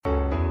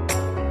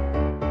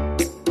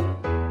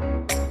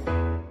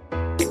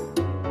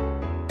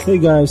Hey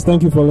guys,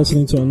 thank you for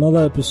listening to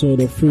another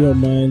episode of Free Your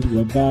Mind.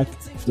 We're back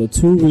after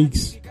 2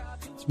 weeks.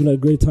 It's been a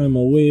great time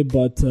away,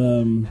 but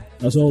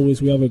as always,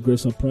 we have a great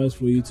surprise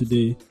for you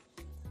today.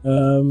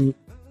 I'm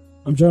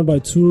joined by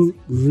two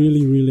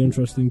really, really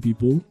interesting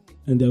people,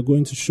 and they're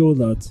going to show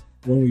that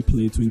when we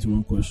play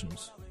 21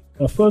 questions.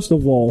 But first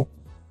of all,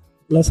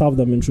 let's have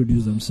them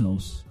introduce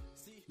themselves.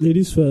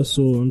 Ladies first,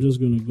 so I'm just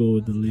going to go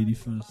with the lady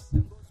first.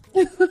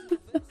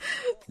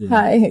 Yeah.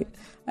 Hi,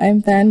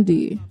 I'm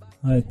Thandi.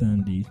 Hi,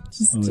 Thandi.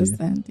 Just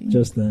Thandi.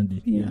 Just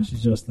Thandi. Yeah,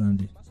 she's just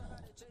Thandi.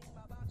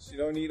 She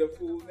don't need a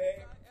full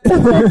name.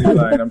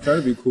 I'm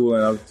trying to be cool,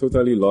 and I've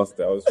totally lost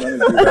it. I was trying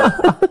to do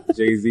that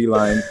Jay-Z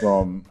line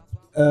from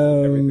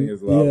Everything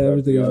Is Love. Yeah,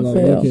 Everything Is Love.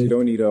 Okay. Okay. She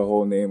don't need her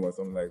whole name or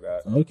something like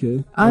that.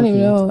 Okay. I don't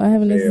even know. I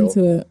haven't listened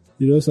to it.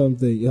 You know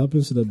something? It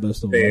happens to the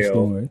best of us,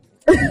 don't worry.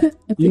 I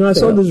I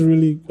saw this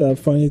really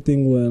funny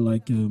thing where,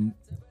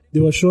 they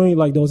were showing,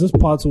 there was this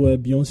part where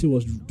Beyonce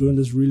was doing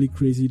this really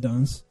crazy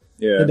dance.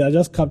 Yeah. And they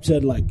just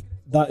captured,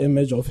 that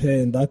image of her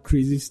in that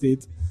crazy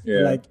state.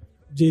 Yeah.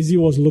 Jay-Z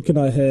was looking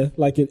at her,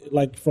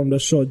 from the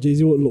shot,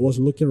 Jay-Z was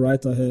looking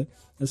right at her.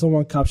 And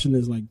someone captioned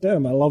is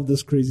damn, I love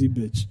this crazy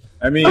bitch.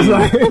 I mean,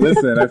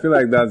 listen, I feel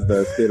like that's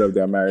the state of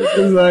their marriage.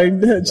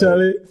 It's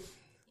Charlie.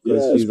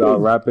 Because she's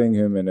out rapping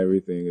him and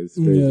everything. It's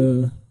crazy.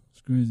 Yeah.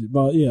 Crazy,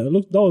 but yeah,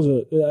 look, that was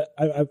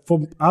I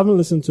haven't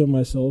listened to it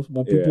myself,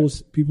 but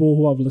people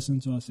who have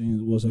listened to us saying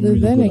it was a really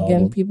good album. Then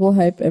again, people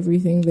hype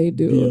everything they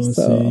do.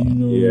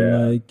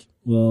 Beyonce,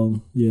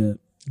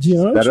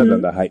 Gina, better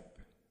than the hype.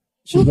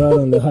 She's better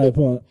than the hype,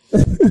 huh?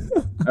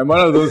 I'm one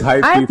of those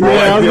hype people.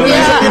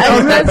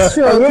 That's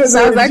true. Because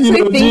I was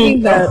actually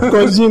thinking that.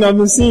 Because Gina, I've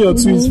been seeing your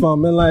tweets,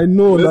 fam, and I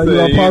know that you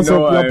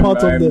are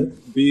part of the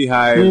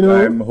Beehive.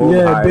 I'm home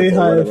hype.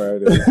 Beehive. Whatever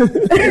it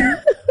is.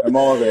 I'm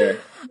all there.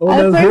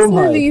 I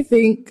personally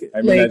think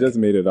I just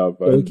made it up,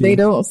 but they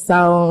don't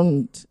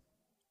sound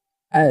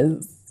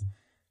as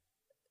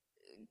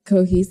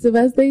cohesive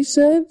as they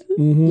should,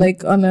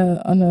 on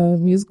a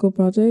musical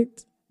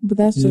project. But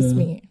that's just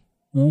me.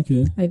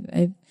 Okay.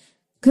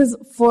 Because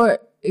for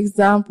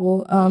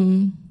example,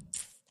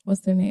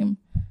 what's their name?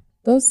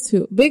 Those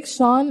two, Big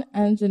Sean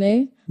and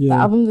Janae, the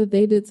album that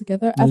they did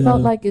together, I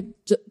felt like it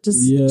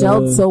just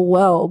gelled so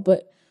well.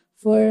 But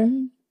for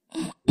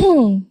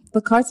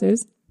the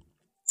Carters,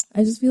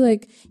 I just feel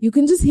like you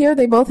can just hear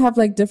they both have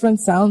different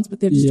sounds,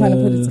 but they're just trying to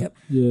put it together.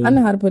 Yeah. I don't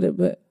know how to put it,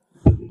 but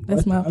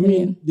that's my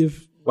opinion.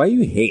 Why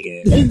you hate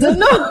it?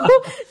 No,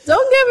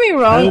 don't get me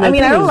wrong. I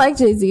don't like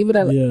Jay-Z, but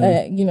I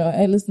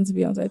listen to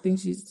Beyonce. I think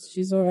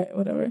she's all right,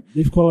 whatever.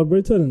 They've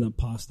collaborated in the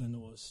past, and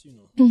it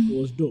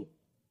was dope.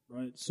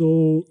 Right,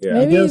 so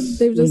maybe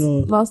they've just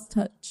lost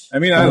touch. I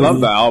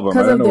love the album.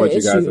 I don't know what you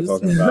guys are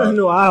talking about.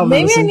 No, I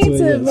need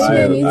to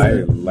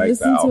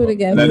listen to it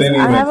again.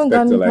 I haven't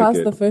gotten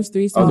past the first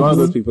 3 songs. I was one of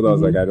those people that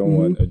was I don't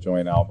want a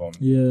joint album.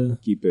 Yeah,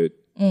 keep it.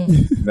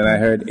 Then I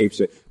heard Ape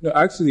Shit. No,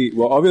 actually,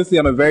 obviously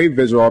I'm a very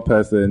visual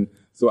person,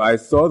 so I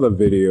saw the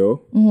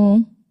video,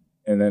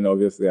 and then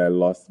obviously I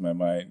lost my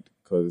mind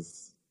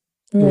because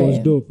it was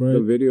dope. Right,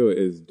 the video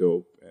is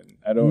dope.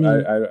 I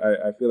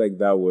feel like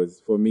that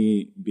was for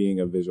me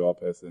being a visual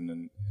person,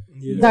 and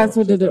that's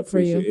what did it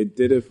for you. It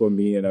did it for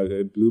me, and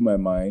it blew my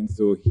mind.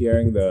 So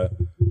hearing the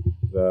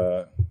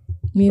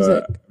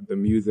music, the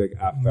music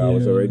after, I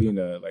was already in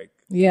I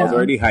was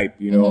already hyped,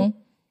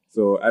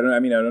 So I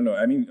don't know.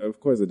 Of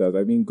course it does.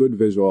 Good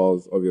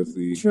visuals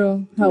obviously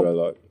do a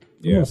lot.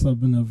 It must have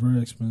been a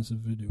very expensive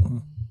video, huh?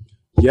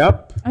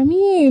 Yep.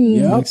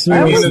 It's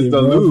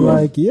the Louvre.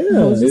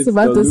 I was just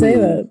about to say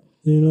that.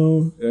 I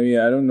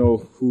don't know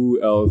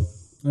who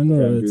else can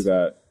do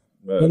that.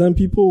 But then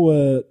people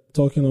were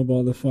talking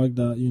about the fact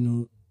that,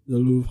 the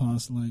Louvre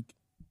has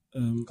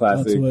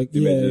classic artwork.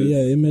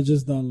 images.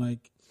 Images that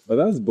But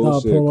that's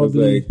bullshit because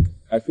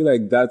I feel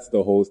like that's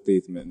the whole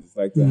statement.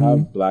 It's to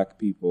have black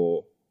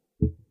people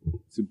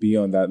to be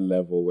on that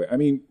level where,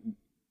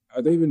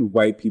 are there even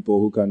white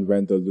people who can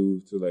rent a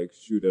Louvre to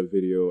shoot a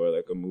video or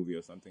a movie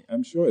or something?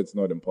 I'm sure it's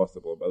not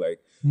impossible, but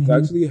to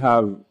actually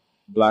have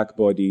black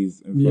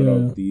bodies in front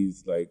of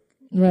these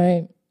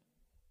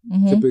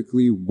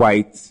typically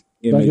white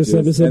images,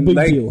 it's a big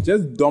deal.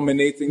 Just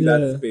dominating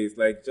that space,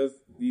 just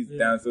these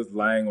dancers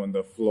lying on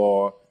the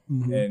floor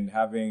and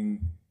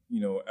having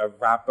a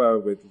rapper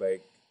with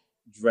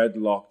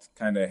dreadlocked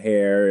kind of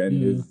hair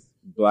and his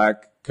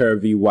black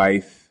curvy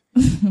wife.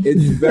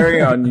 It's very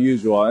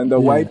unusual, and the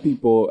white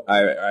people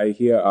I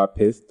hear are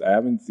pissed. I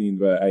haven't seen,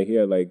 but I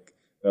hear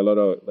a lot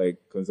of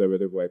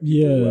conservative white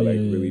people who are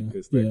really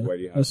pissed. Why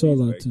do you have I saw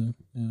these, that too.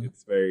 Yeah.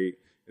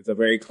 It's a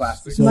very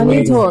classic.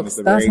 Money talks.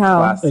 That's how.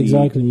 Classy,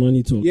 exactly,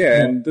 money talks.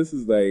 Yeah, and this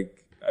is I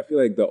feel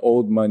like the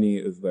old money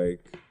is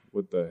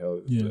what the hell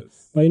is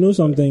this? But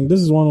something, this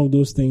is one of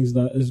those things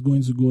that is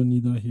going to go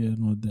neither here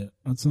nor there.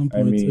 At some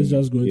point, it's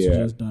just going to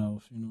just die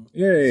off,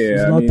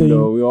 Yeah.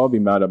 We'll all be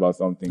mad about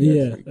something.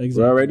 Yeah, exactly.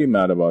 We're already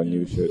mad about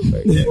new shit.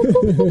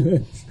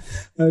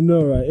 I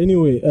know, right?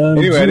 Anyway, I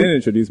didn't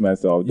introduce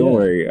myself. Don't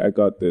worry, I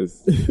got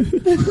this.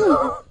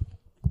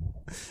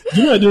 I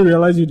didn't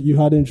realize you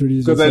had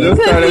introduced yourself.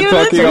 Because I just started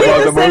talking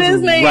about the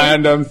most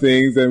random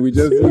things, and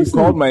you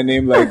called my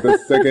name like the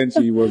second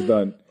she was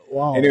done.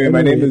 Wow. Anyway,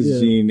 my name is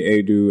Gene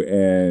Edu,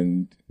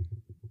 and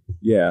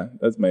yeah,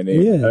 that's my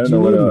name. Yeah, I don't know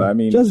what else. I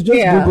mean, just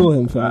Google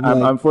him, fam.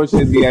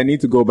 Unfortunately, I need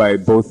to go by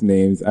both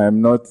names.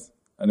 I'm not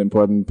an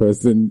important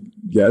person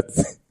yet.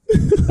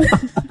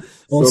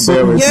 So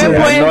bear with me. I'm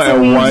not a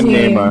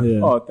one-namer. Yeah.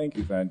 Oh, thank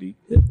you, Sandy.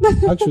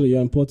 Actually,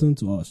 you're important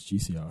to us,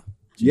 GCR.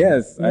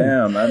 Yes, I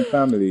am. I'm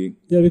family.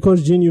 Yeah,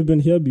 because Gene, you've been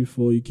here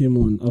before. You came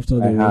on after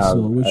the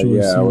whistle, which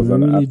was I was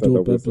on a really after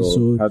dope the whistle.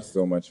 episode. Had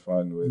so much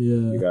fun with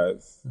you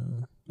guys.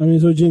 I mean,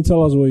 so Gene,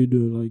 tell us what you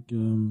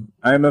do.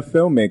 I'm a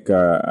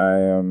filmmaker. I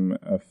am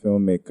a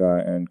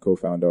filmmaker and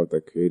co-founder of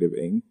The Creative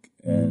Inc.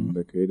 And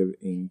The Creative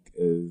Inc.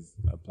 is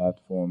a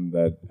platform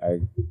that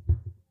I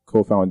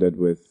co-founded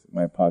with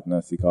my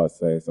partner, Sika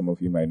Osei. Some of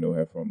you might know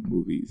her from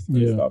movies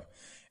and stuff.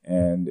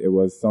 And it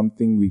was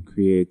something we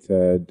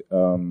created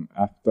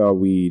after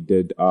we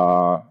did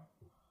our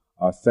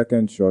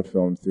second short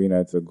film 3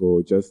 nights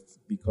ago, just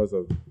because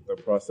of the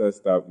process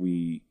that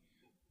we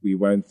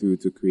went through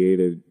to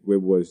create it.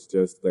 It was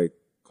just like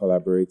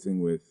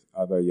collaborating with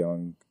other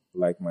young,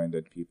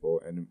 like-minded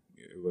people. And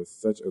it was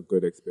such a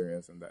good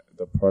experience. And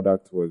the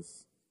product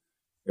was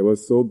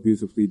so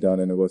beautifully done,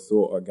 and it was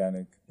so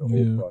organic, the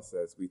whole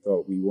process. We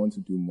thought we want to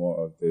do more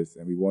of this,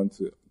 and we want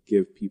to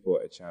give people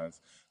a chance,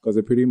 because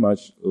it pretty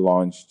much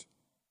launched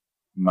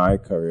my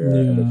career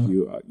and a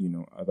few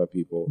other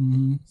people.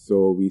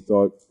 So we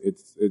thought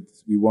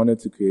we wanted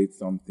to create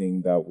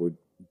something that would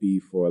be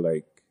for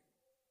like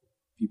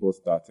people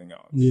starting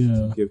out,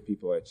 to give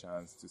people a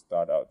chance to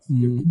start out, to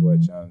give people a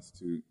chance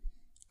to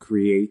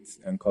create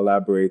and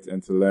collaborate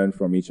and to learn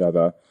from each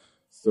other.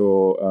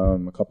 So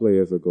a couple of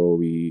years ago,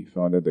 we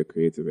founded The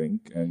Creative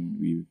Inc. and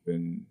we've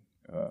been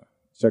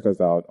check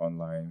us out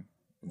online,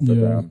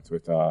 Instagram,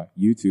 Twitter,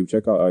 YouTube.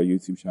 Check out our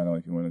YouTube channel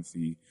if you want to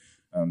see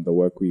the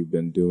work we've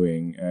been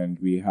doing. And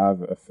we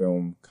have a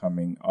film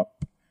coming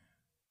up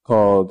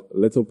called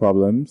Little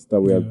Problems that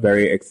we are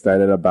very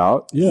excited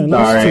about,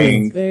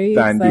 starring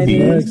Sandy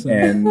Bean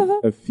and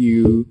a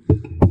few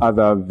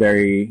other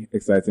very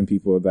exciting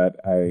people that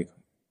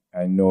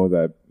I know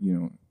that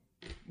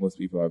most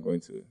people are going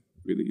to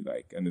really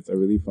like, and it's a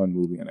really fun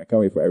movie, and I can't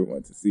wait for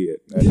everyone to see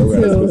it. I know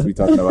we're not supposed to be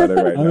talking about it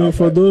right now. I mean,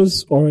 for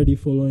those already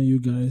following you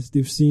guys,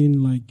 they've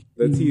seen like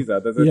the teaser.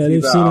 There's a teaser.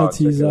 They've seen a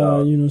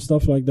teaser,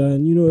 stuff like that,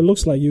 and it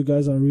looks like you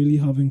guys are really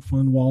having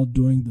fun while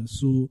doing this.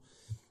 So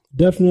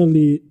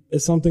definitely,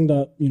 it's something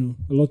that a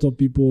lot of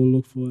people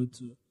look forward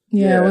to.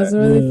 Yeah, it was a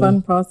really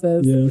fun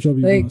process. Yeah, I'm sure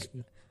people ask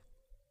you.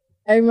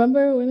 I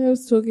remember when I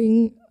was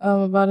talking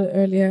about it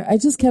earlier, I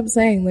just kept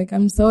saying, like,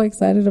 I'm so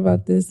excited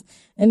about this.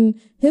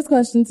 And his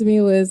question to me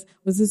was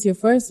this your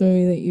first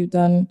movie that you've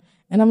done?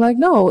 And I'm like,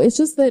 no, it's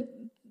just that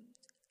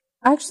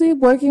actually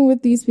working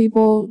with these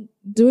people,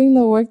 doing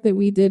the work that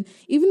we did,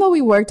 even though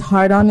we worked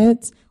hard on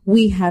it,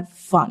 we had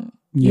fun.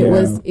 Yeah.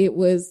 It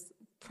was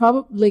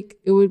probably, like,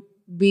 it would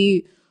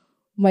be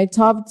my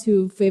top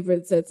 2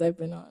 favorite sets I've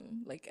been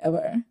on, like,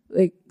 ever.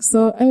 Like,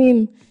 so, I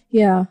mean,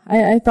 yeah,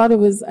 I thought it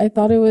was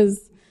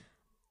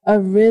a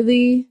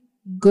really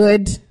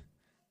good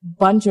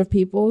bunch of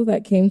people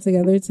that came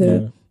together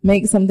to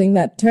make something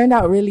that turned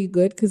out really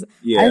good, because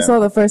I saw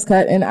the first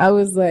cut and I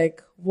was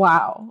like,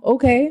 wow,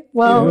 okay,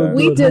 well,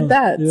 we did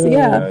that.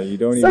 Yeah. You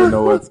don't even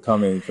know what's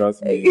coming,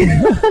 trust me.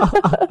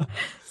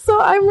 So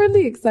I'm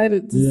really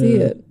excited to see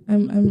it.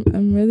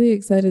 I'm really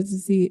excited to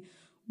see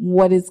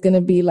what it's going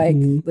to be like,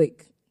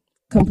 like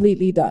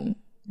completely done.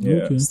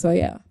 Yeah. Okay. So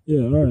yeah.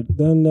 Yeah, all right.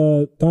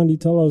 Then Tandy,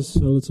 tell us a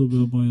little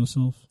bit about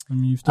yourself. I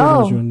mean, you've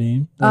told us your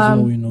name. That's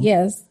all we know.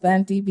 Yes,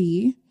 Tandy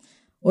B,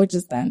 or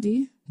just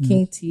Tandy,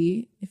 King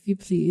T, if you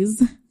please.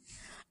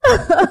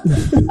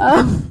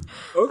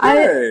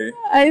 Okay.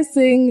 I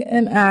sing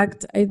and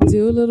act. I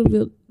do a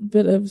little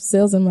bit of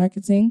sales and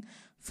marketing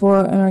for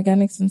an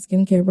organics and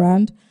skincare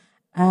brand.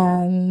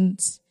 And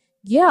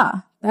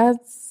yeah,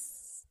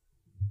 that's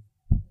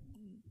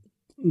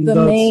the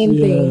main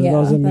thing. Yeah,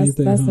 that's the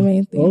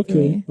main thing.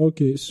 Okay,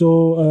 okay.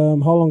 So,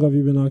 how long have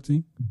you been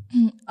acting?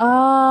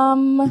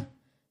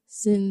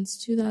 Since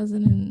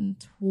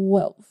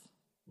 2012.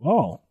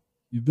 Wow,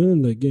 you've been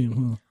in the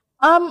game,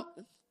 huh?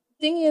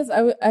 Thing is,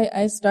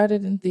 I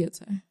started in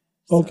theater.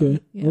 So,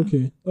 okay,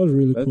 that's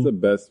really cool. That's the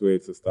best way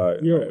to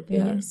start.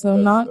 Yeah,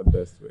 so that's the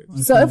best way.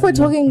 So if we're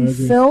talking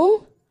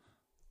film,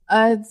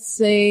 I'd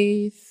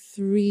say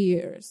 3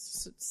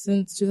 years,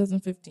 since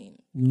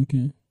 2015.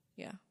 Okay.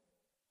 Yeah.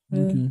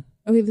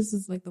 Okay, this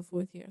is like the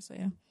 4th year, so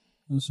yeah.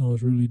 That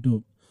sounds really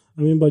dope.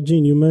 I mean, but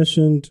Gene, you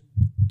mentioned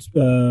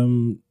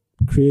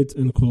create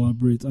and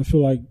collaborate. I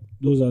feel like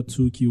those are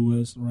 2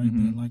 keywords right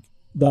there, like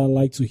that I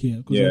like to hear,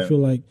 because I feel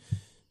like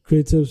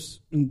creatives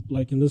in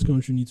this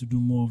country need to do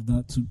more of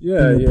that to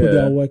put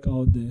their work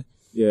out there.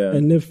 Yeah.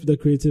 And if the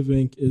Creative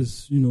Inc.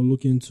 is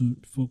looking to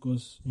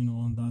focus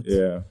on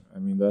that, I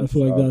mean, that's, I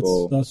feel like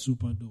goal. that's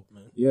super dope,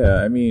 man. Yeah,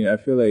 I mean, I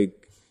feel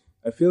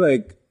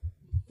like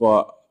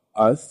for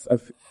us,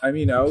 I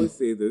always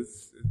say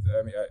this.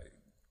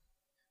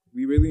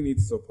 we really need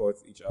to support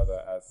each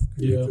other as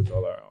creators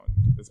all around,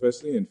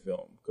 especially in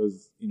film,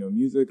 because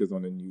music is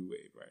on a new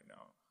wave right now.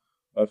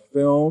 But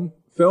film,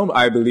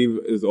 I believe,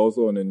 is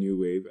also on a new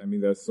wave. I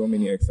mean, there's so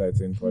many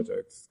exciting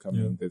projects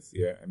coming this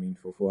year. I mean,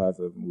 Fofo has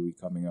a movie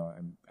coming out,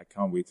 and I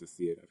can't wait to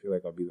see it. I feel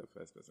like I'll be the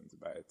first person to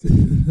buy it.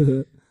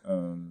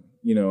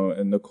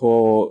 And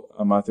Nicole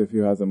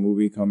Amatefu has a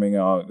movie coming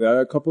out. There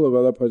are a couple of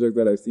other projects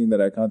that I've seen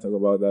that I can't talk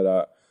about that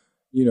are,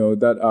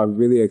 that are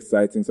really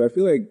exciting. So I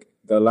feel like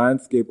the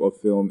landscape of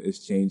film is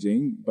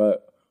changing,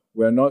 but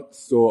we're not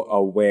so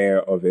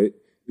aware of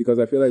it because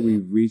I feel like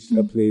we've reached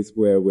a place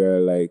where we're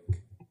like,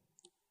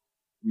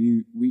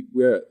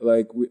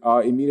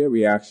 our immediate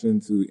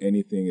reaction to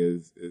anything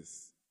is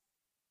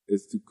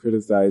to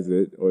criticize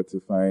it or to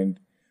find,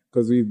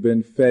 because we've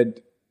been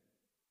fed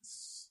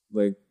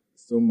like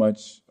so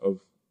much of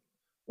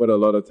what a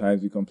lot of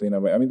times we complain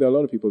about. I mean, there are a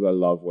lot of people that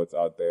love what's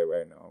out there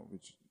right now,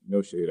 which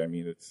no shade. I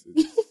mean, it's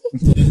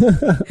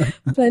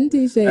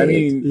plenty shade. I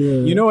mean,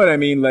 you know what I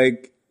mean?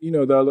 Like,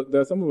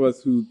 there are some of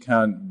us who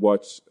can't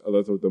watch a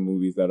lot of the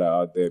movies that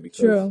are out there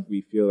because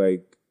we feel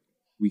like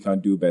we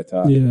can do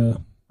better. Yeah.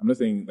 I'm not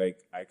saying like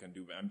I can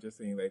do, but I'm just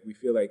saying like we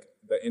feel like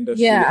the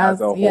industry as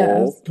a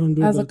whole,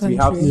 as a country, we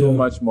have so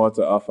much more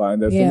to offer,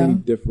 and there's so many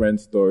different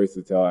stories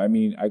to tell. I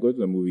mean, I go to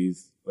the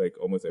movies like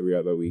almost every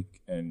other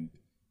week, and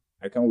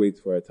I can't wait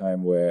for a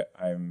time where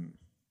I'm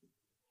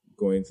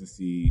going to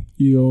see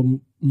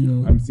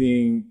I'm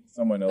seeing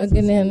someone else's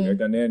movie, a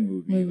Ghanaian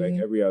movie like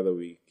every other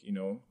week.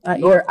 That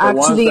you're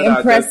actually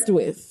impressed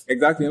with.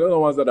 Exactly, not the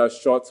ones that are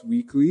shot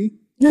weekly.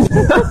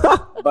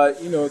 But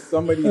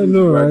somebody who's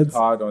worked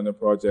hard on the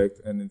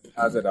project and it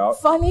has it out.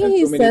 Funny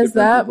he says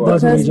that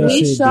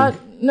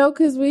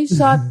because we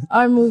shot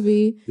our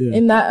movie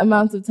in that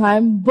amount of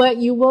time, but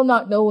you will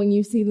not know when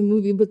you see the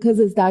movie because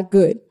it's that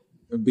good.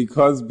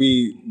 Because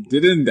we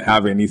didn't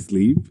have any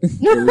sleep.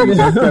 So we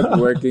just kept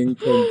working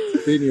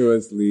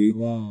continuously.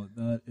 Wow,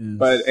 that is.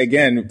 But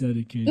again,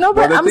 dedicated. No,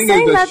 but I'm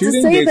saying that to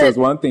say that the shooting dates was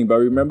one thing, but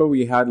remember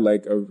we had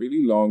like a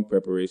really long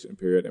preparation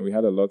period and we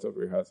had a lot of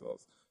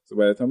rehearsals. So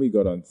by the time we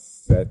got on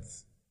set,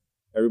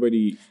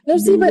 everybody. No,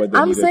 see, but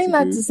I'm saying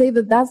that to say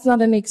that that's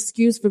not an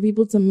excuse for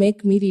people to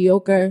make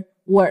mediocre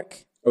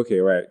work. Okay,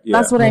 right. Yeah.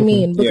 That's what I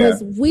mean.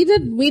 Because we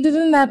did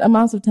in that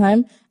amount of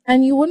time,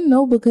 and you wouldn't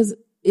know because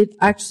it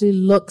actually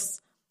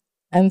looks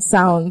and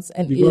sounds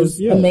and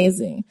is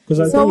amazing.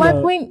 So my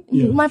point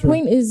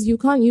is you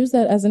can't use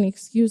that as an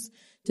excuse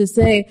to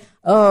say,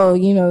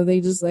 they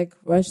just like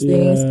rush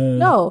things.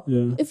 No,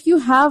 if you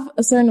have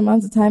a certain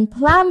amount of time,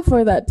 plan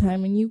for that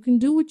time, and you can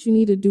do what you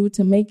need to do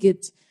to make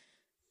it.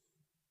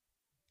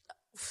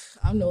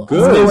 I don't know,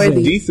 good,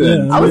 Oscar-worthy.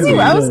 Decent. I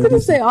was going to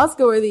say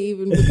Oscar-worthy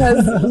even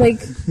because like,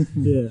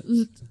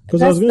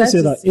 because I was going to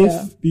say that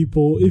if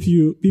people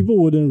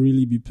wouldn't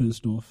really be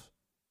pissed off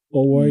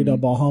or worried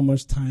about how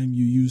much time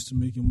you use to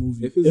make a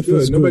movie. If it's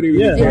good, nobody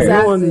really cares.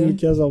 Exactly. No one really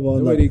cares about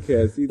nobody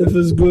cares. If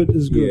it's good,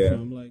 it's good. Yeah.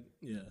 I'm like,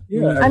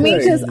 I mean,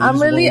 because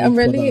I'm really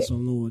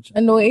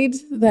annoyed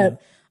that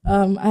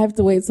I have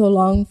to wait so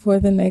long for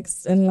the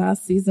next and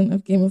last season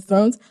of Game of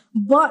Thrones.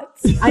 But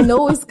I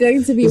know it's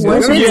going to be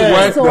worth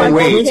it, so I'm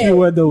okay.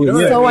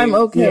 I'm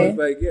okay.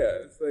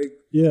 It's like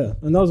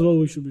and that's what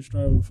we should be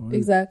striving for.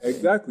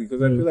 Exactly,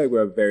 because I feel like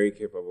we're very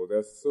capable.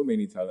 There's so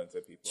many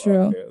talented people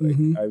out there.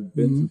 Like I've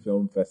been to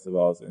film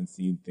festivals and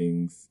seen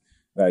things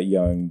that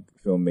young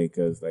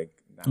filmmakers like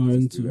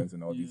students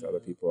and all these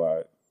other people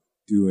are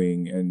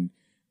doing, and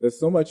there's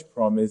so much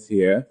promise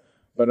here.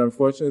 But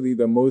unfortunately,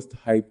 the most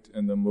hyped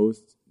and the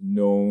most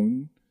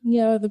known,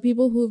 the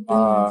people who've been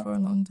there for a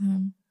long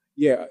time.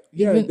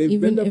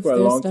 They've been there for a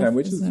long time,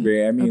 which is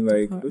great. I mean,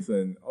 like,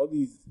 listen, all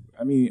these.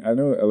 I mean, I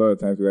know a lot of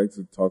times we like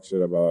to talk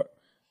shit about,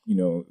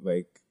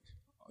 like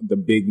the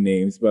big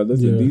names, but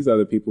listen, these are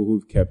the people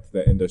who've kept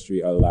the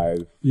industry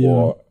alive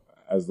for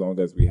as long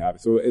as we have.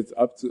 So it's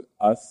up to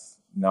us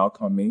now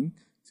coming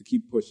to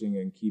keep pushing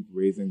and keep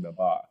raising the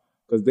bar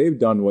because they've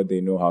done what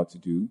they know how to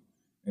do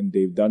and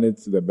they've done it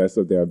to the best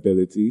of their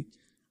ability.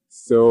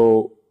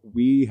 So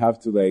we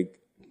have to like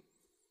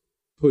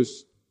push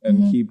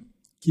and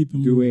keep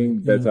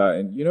doing better,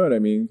 and you know what I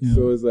mean.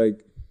 So it's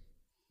like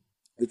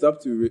it's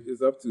up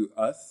to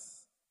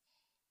us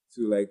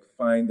to like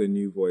find the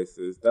new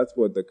voices. That's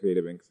what the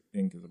Creative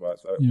Inc. is about.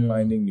 So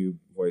finding new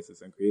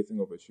voices and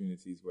creating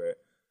opportunities where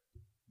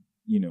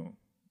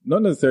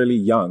not necessarily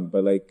young,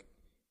 but like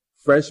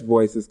fresh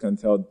voices can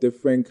tell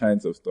different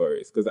kinds of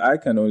stories. Because I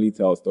can only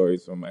tell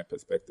stories from my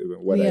perspective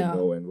and what I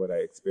know and what I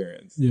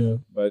experience.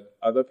 But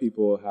other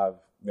people have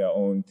their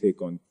own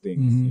take on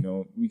things.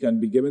 We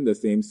can be given the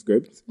same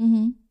script,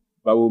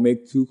 but we'll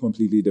make two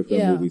completely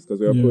different movies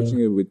because we're approaching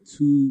it with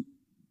two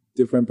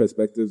different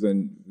perspectives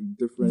and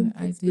different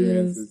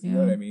experiences. You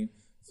know what I mean?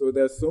 So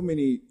there's so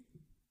many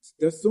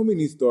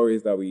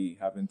stories that we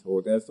haven't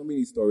told. There's so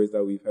many stories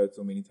that we've heard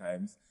so many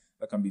times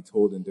that can be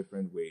told in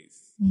different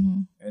ways.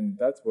 And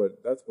that's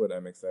what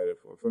I'm excited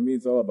for. For me,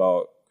 it's all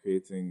about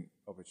creating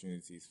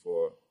opportunities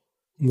for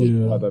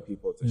other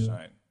people to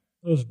shine.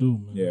 That's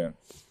dope, man. Yeah.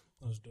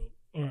 That's dope.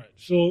 All right.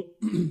 So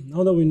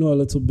now that we know a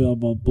little bit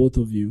about both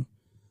of you,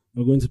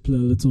 we're going to play a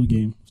little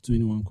game of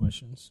 21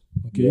 questions.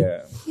 Okay?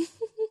 Yeah.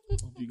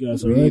 Hope you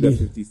guys are ready. The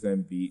 50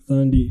 Cent beat.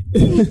 Thundy.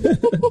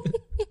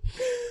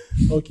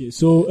 Okay,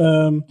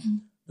 so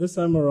this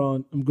time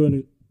around, I'm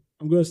going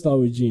to start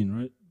with Gene,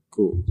 right?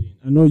 Cool. Gene,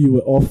 I know you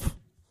were off.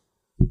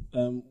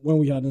 When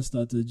we hadn't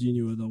started, Gene,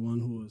 you were the one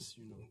who was,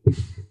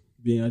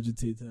 being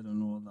agitated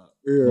and all that.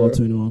 Yeah. About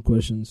 21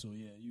 questions. So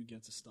yeah, you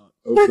get to start.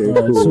 Okay,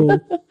 cool. So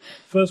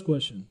first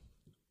question: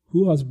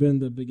 who has been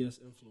the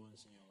biggest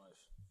influence in your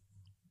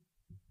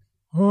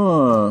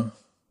life?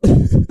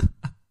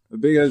 The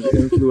biggest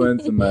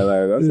influence in my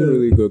life. That's a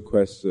really good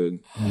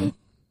question.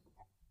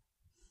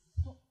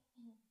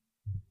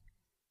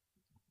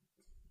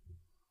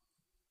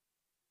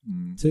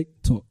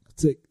 Tick tock,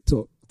 tick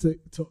tock, tick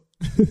tock.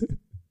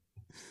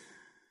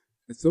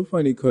 It's so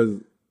funny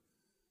because,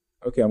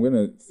 okay, I'm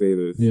gonna say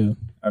this. Yeah,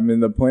 I'm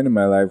in the point in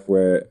my life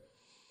where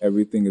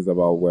everything is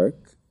about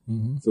work.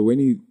 Mm-hmm. So when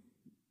you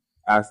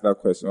ask that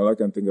question, all I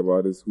can think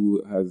about is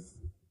who has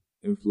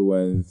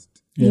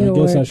influenced. Yeah, I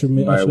guess I should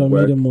have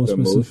made it more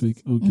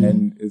specific. Okay.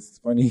 And it's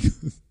funny.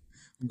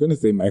 I'm gonna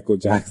say Michael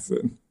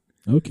Jackson.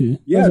 Okay.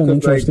 Yeah,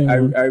 because I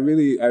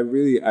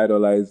really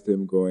idolized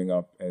him growing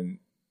up, and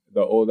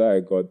the older I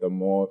got, the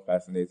more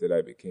fascinated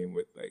I became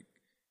with like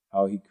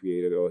how he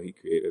created all he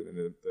created, and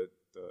the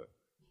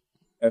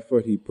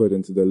effort he put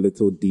into the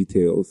little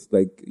details,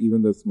 like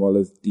even the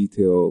smallest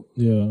detail.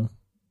 Yeah,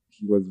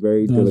 he was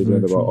very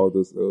diligent about all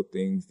those little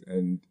things,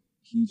 and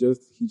he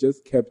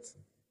just kept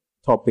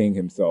topping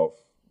himself,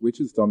 which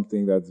is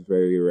something that's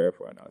very rare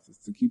for an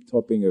artist, to keep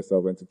topping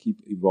yourself and to keep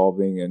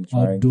evolving and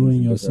trying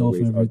outdoing yourself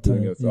ways, every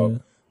time. Yourself. Yeah.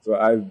 So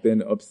I've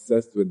been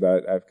obsessed with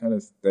that. I've kind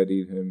of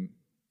studied him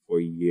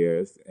for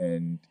years,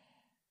 and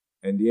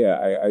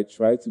yeah, I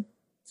try to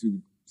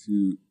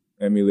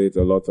emulate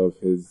a lot of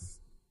his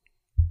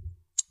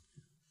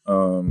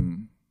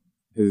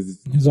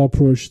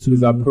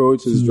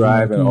approach, his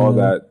drive, and all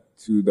that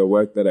to the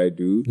work that I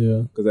do.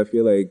 Yeah, because I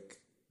feel like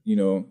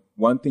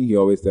one thing he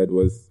always said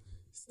was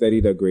study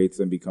the greats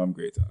and become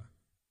greater.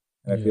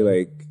 And I feel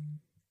like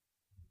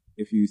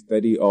if you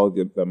study all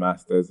the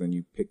masters and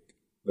you pick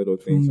little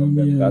things from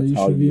them, that's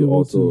how you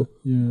also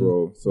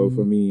grow. So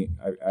for me,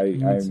 I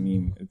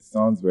mean, it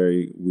sounds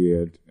very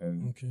weird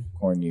and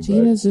corny.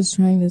 Gina's just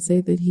trying to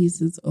say that he's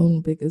his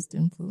own biggest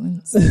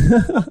influence.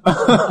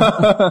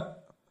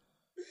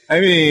 I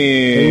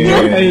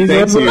mean,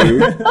 thank you.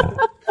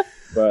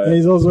 But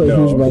he's also a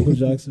huge Michael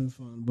Jackson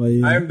fan. But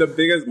yeah. I'm the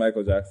biggest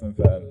Michael Jackson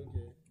fan.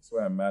 That's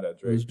why I'm mad at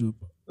Drake.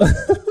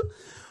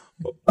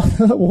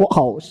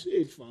 Wow,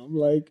 shade, fam.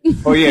 Like,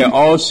 oh yeah,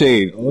 all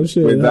shade. All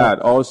shade. With that,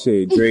 all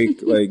shade.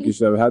 Drake, like, you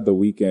should have had The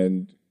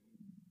Weeknd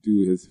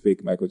do his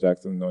fake Michael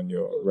Jackson on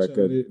your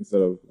record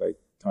instead of like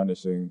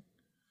tarnishing.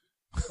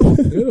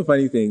 The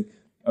funny thing,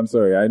 I'm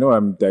sorry, I know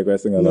I'm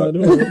digressing a lot,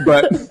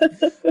 but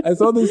I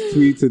saw this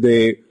tweet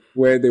today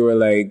where they were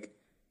like,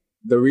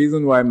 the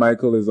reason why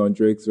Michael is on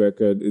Drake's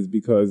record is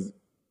because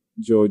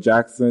Joe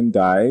Jackson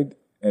died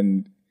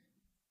and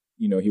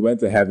he went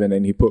to heaven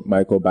and he put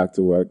Michael back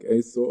to work.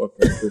 It's so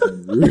offensive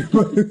and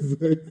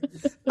rude.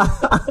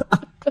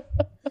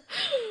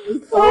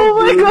 Oh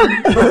my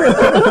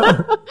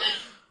god!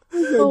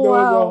 Oh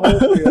wow!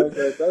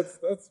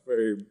 That's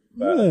very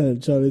bad. Yeah,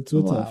 Charlie,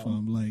 Twitter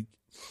fam, like,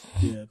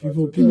 yeah,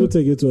 people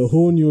take it to a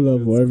whole new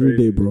level every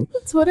day, bro.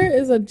 Twitter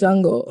is a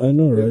jungle. I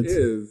know, right? It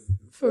is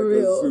for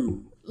real.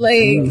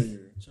 Like,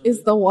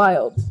 it's the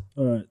wild.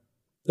 All right,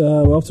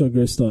 we're off to a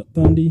great start.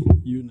 Thandi,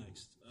 you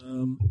next.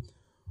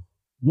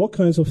 What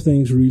kinds of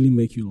things really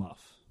make you laugh?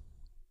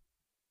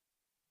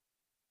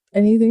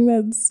 Anything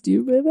that's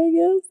stupid, I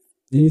guess.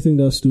 Anything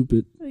that's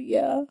stupid?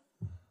 Yeah.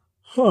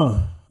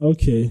 Huh.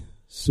 Okay.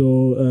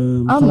 So,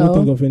 can you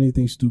think of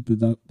anything stupid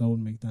that would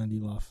make Thandi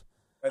laugh?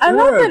 I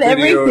laugh at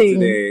everything.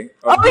 Today.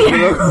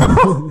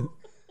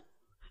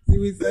 See,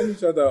 we send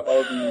each other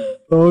all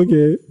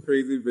these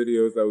crazy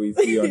videos that we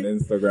see on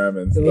Instagram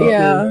and stuff.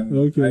 Yeah. And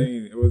I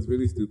mean, it was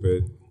really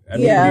stupid. I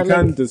mean, you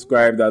can't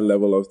describe that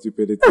level of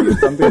stupidity. It's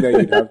something that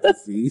you'd have to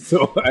see.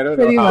 So I don't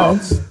know how.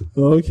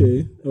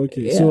 Okay.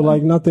 Yeah. So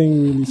like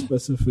nothing really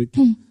specific.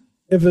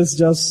 If it's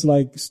just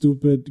like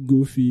stupid,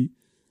 goofy,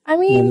 I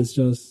mean, then it's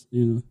just,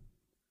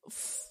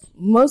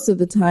 most of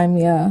the time,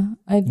 yeah.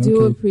 I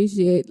do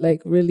appreciate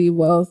like really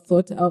well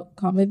thought out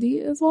comedy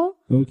as well.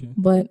 Okay.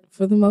 But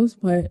for the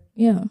most part,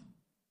 yeah.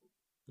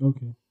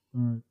 Okay.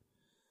 All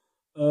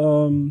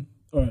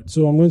right.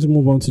 So I'm going to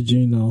move on to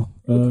Gene now.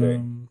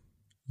 Okay.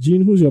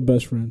 Gene, who's your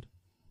best friend?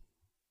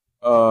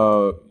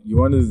 You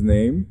want his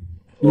name?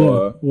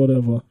 Yeah,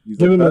 whatever.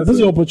 This is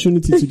your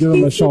opportunity to give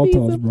him a shout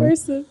out, bro.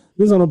 This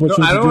is an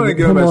opportunity. No, I don't want to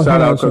give him a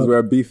shout out because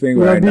we're beefing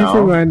right now.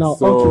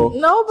 So,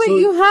 no, but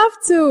you have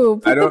to.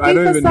 Put I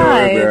don't even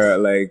know if we're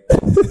like.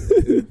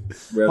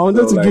 I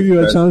wanted to give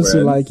you a chance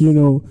to like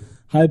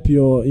hype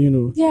your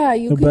Yeah,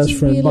 you could best just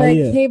friend, be like,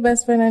 hey,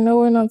 best friend. I know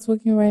we're not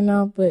talking right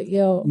now, but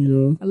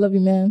I love you,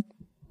 man.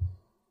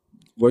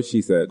 What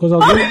she said. Because I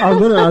was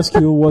going to ask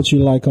you what you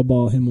like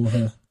about him or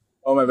her.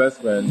 Oh, my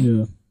best friend.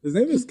 Yeah. His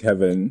name is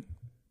Kevin.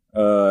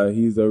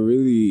 He's a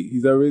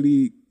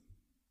really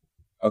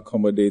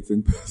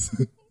accommodating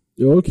person.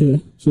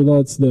 Okay, so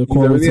that's the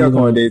quality. He's a really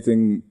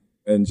accommodating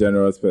and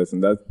generous person.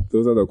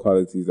 Those are the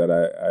qualities that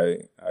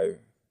I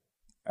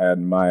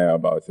admire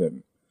about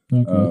him.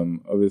 Okay.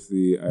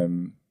 Obviously,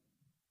 I'm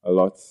a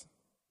lot.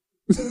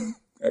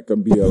 I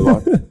can be a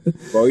lot,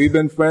 but we've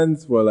been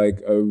friends for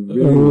like a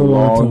really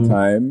long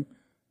time.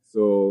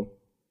 So,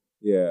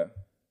 yeah.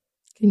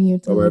 Can you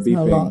tell us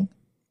how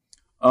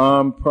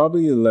long?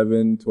 Probably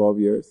 11, 12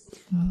 years.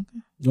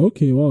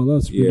 Okay, wow,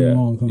 that's pretty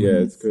long. Huh? Yeah,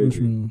 it's crazy.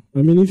 Sure.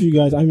 I mean,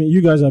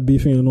 you guys are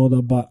beefing and all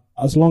that, but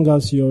as long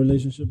as your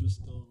relationship is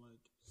still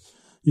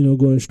like,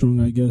 going strong,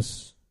 I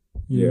guess.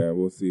 Yeah,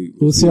 we'll see.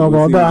 We'll see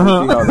about that,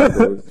 huh? We'll see how that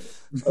goes.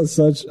 As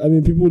such, I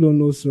mean, people don't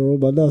know Cyril,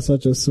 but that's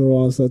such a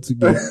Cyril answer to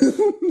give.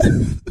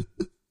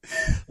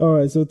 All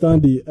right, so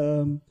Thandi,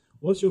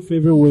 what's your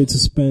favorite way to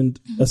spend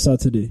a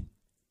Saturday?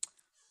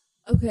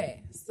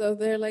 Okay, so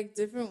there are like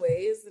different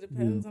ways. It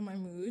depends on my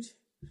mood.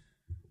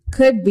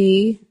 Could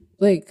be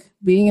like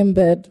being in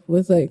bed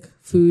with like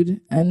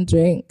food and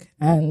drink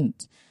and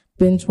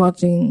binge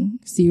watching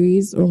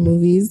series or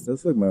movies.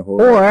 That's like my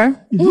whole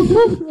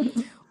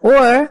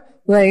or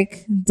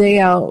like day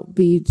out,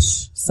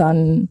 beach,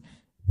 sun,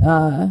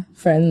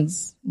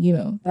 friends,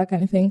 that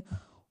kind of thing.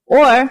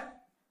 Or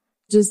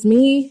just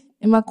me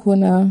in my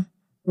corner,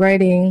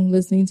 writing,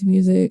 listening to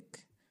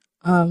music,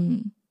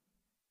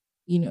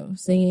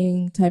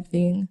 singing type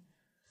thing.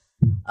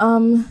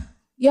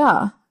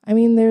 Yeah. I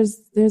mean,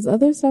 there's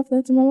other stuff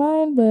that's in my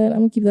mind, but I'm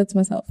gonna keep that to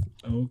myself.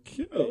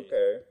 Okay.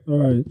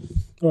 All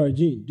right,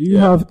 Gene, do you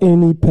have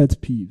any pet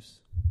peeves?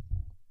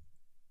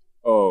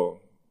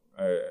 Oh,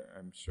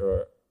 I'm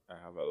sure I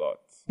have a lot.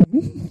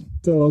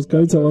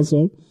 Can you tell us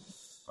some?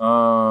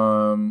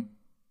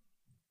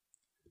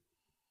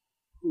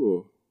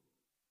 Cool.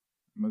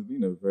 I must be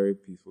in a very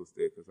peaceful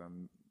state because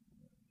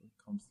it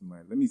comes to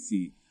mind. Let me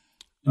see.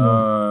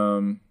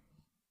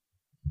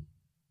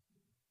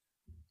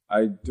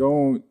 I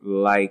don't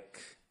like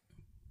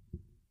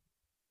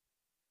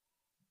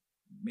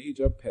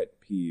major pet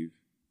peeve.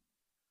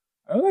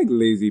 I don't like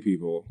lazy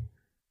people.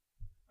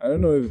 I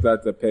don't know if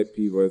that's a pet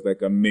peeve or it's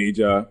like a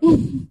major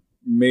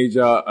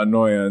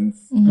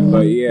annoyance. Mm-hmm.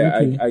 But yeah,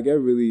 okay. I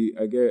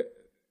get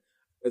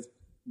it's,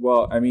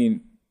 well, I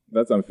mean,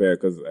 that's unfair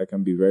because I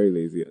can be very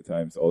lazy at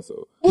times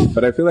also.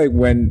 But I feel like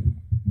when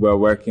we're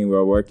working.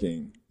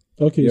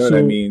 Okay, you know what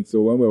I mean?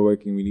 So when we're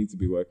working, we need to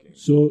be working.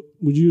 So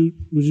would you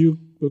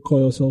call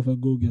yourself a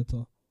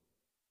go-getter?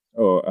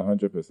 Oh,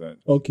 100%.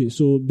 Okay,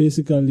 so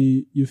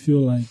basically you feel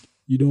like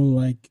you don't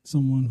like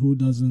someone who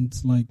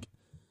doesn't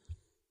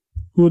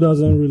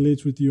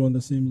relate with you on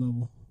the same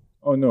level.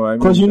 Oh no, I mean,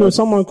 because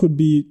someone could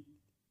be,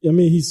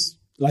 he's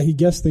like he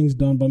gets things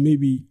done, but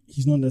maybe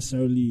he's not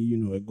necessarily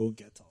a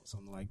go-getter or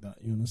something like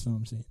that. You understand what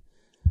I'm saying?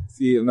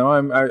 See, now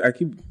I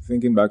keep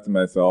thinking back to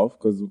myself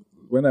because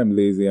when I'm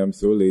lazy, I'm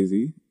so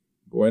lazy.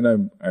 But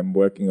when I'm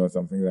working on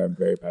something that I'm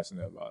very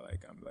passionate about,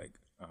 like I'm like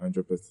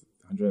 100%,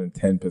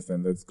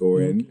 110%, let's go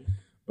in.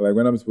 But like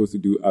when I'm supposed to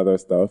do other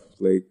stuff,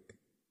 like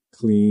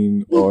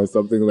clean or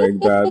something like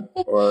that,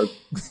 or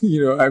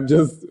I'm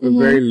just a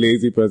very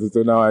lazy person.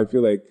 So now I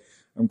feel like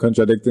I'm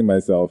contradicting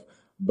myself.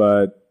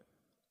 But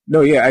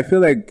no, yeah, I feel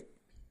like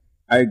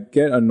I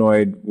get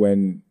annoyed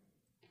when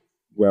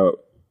we're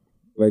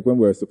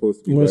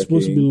supposed to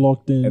be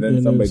locked in, and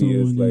then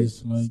somebody is like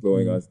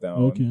slowing us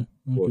down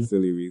for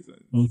silly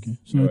reasons. Okay,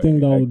 so I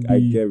think that would be. I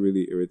get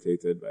really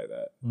irritated by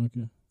that.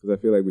 Okay, because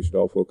I feel like we should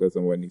all focus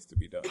on what needs to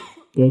be done.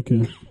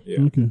 Okay,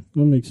 yeah, okay,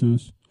 that makes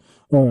sense.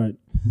 All right,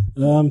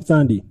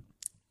 Thandi.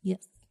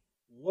 Yes.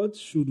 What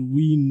should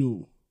we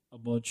know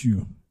about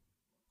you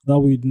that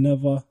we'd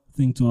never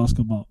think to ask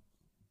about?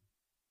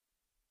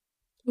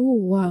 Oh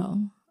wow.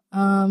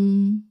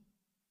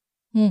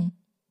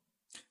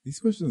 These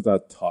questions are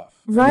tough.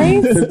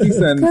 Right? 50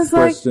 Cent's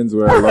questions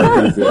were a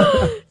lot easier.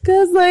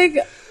 Because,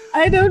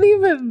 I can't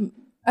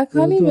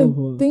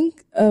even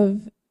think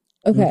of,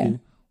 okay,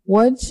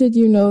 what should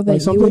you know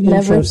that you would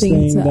never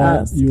think to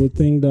ask? You would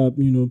think that,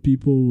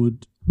 people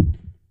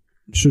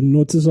should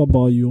notice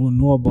about you or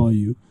know about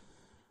you.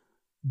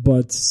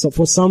 But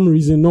for some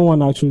reason, no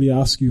one actually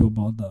asks you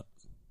about that.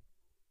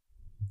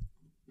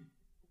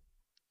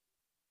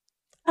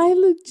 I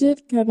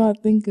legit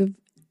cannot think of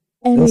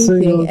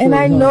anything. And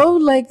I know,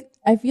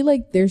 I feel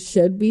like there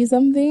should be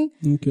something.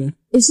 Okay.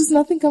 It's just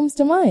nothing comes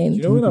to mind.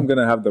 You know when I'm going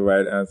to have the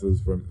right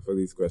answers for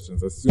these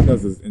questions? As soon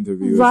as this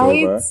interview is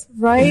over.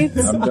 Right.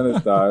 I'm going to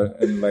start,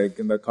 and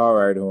in the car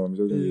ride home, I'm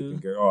just going to be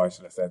thinking, I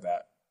should have said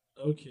that.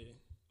 Okay.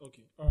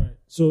 All right.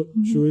 So,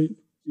 you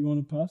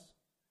want to pass?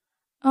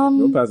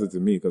 Don't pass it to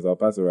me, because I'll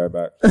pass it right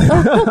back.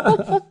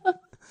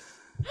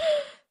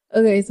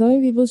 Okay, so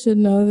many people should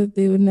know that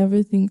they would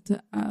never think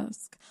to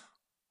ask.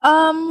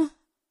 I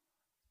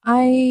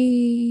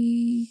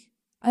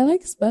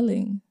like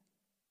spelling.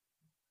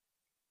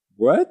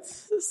 What?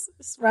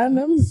 It's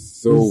random.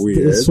 So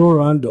weird. It's so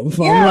random.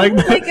 Yeah,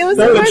 it was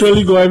that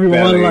literally go everyone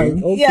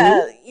spelling.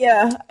 okay.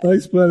 Yeah.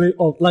 Like spelling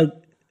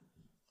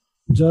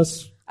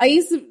just I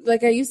used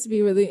to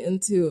be really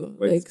into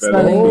like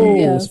spelling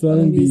bee,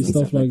 spelling bee,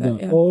 stuff like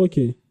that. Oh,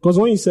 okay. Because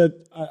when you said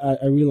I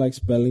really like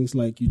spellings,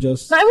 like you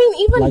just. I mean,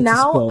 even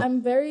now,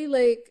 I'm very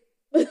like,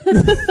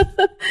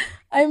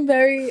 I'm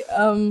very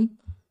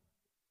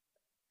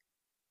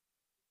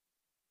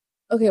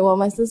Okay, well,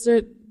 my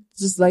sister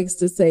just likes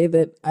to say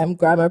that I'm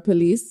grammar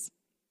police.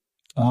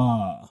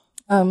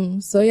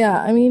 So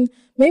yeah, I mean,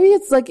 maybe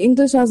it's like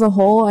English as a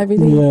whole. I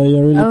really,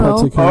 you're really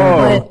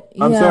particular.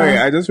 I'm sorry.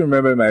 I just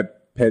remembered my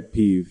pet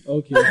peeve.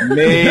 Okay.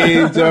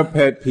 Major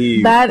pet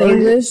peeve. Bad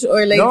English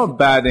or like not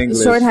bad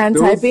English. Shorthand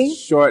typing.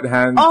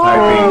 Shorthand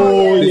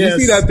typing. Did you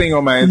see that thing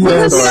on my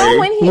Instagram story? You know,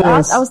 when he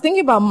asked, I was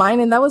thinking about mine,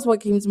 and that was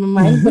what came to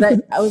my mind. But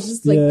I was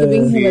just like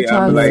giving him a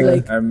chance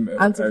to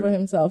answer for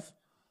himself.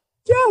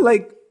 Yeah,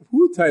 like.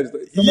 Who types?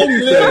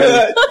 Somebody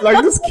said,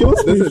 like this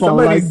kills me.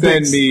 Somebody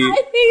sent me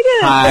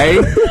hi,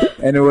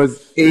 and it was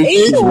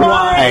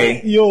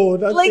HY. Yo,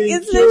 that like thing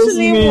it's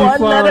literally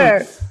one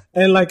letter.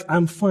 And like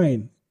I'm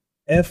fine.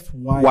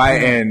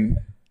 FYN.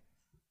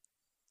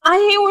 I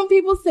hate when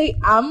people say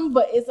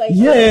but it's like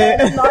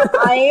not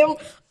I am.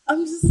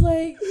 I'm just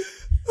like,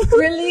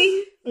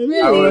 really.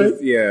 Really?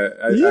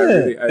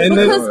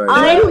 Because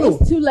I am is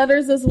 2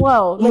 letters as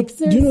well. Like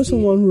seriously. Do you know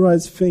someone who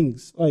writes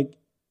things like?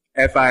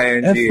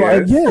 FING.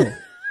 Yeah.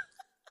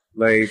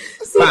 Like,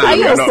 I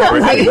used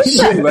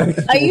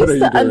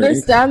to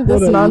understand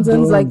this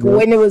nonsense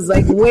when it was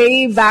like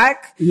way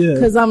back.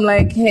 Because I'm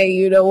like, hey,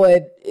 you know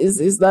what?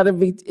 It's not a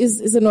big.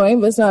 It's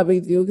annoying, but it's not a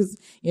big deal because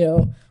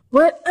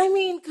But I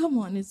mean, come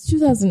on, it's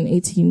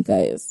 2018,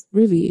 guys.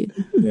 Really.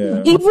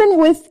 Yeah. Even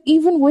with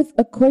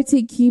a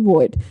QWERTY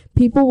keyboard,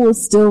 people will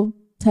still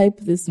type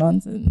this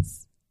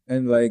nonsense.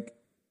 And like,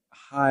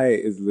 hi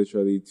is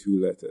literally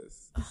 2 letters.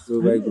 So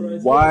like,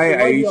 why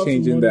are you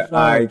changing the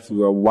I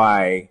to a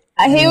Y?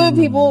 I hate when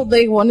people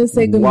want to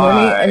say good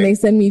morning and they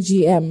send me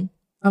GM.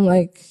 I'm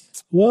like,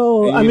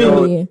 well, I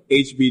mean,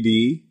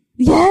 HBD.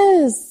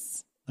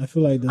 Yes. I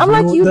feel like I'm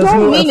like, you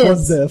don't mean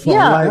it.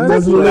 Yeah,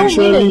 like you don't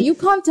mean it. You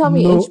can't tell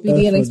me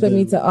HBD and expect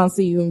me to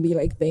answer you and be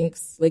like,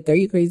 thanks. Like, are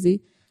you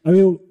crazy? I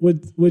mean,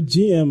 with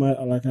GM, I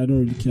don't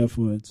really care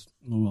for it.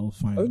 Oh, well,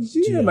 fine.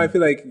 GM, I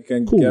feel like you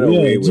can get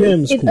away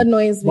with. It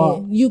annoys me.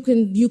 But you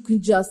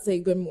can just say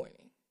good morning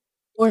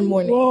or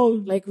morning. Well,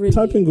 like really.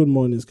 Typing good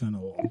morning is kind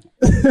of old.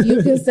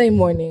 You can say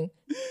morning.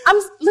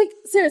 I'm like,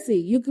 seriously,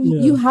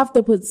 you have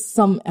to put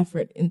some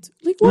effort into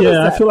what is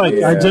that? I feel like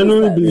I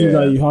genuinely believe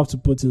that you have to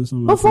put in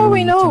some effort. Before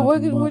we know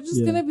it, we're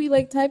just gonna be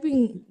like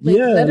typing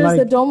letters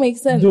that don't make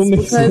sense.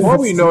 Before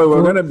we know it,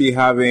 we're gonna be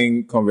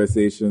having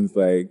conversations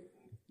like,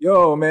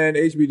 yo man,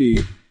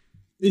 HBD.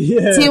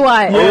 Yeah.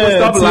 TY. We'll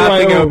stop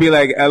laughing and we'll be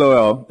like,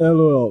 LOL.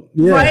 LOL.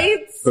 Yeah.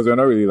 Right? Because we're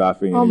not really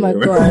laughing. Oh my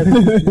God.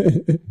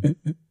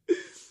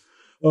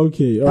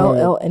 Okay.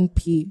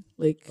 LLNP.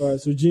 Like. All right.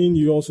 So Jean,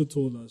 you also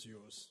told us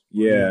yours.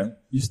 Yeah.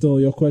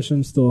 Your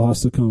question still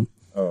has to come.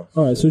 Oh.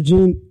 All right. So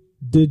Jean,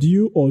 did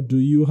you or do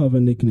you have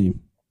a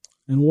nickname?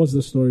 And what's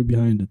the story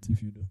behind it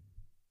if you do?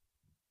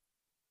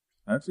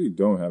 I actually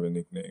don't have a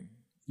nickname.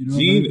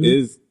 Jean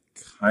is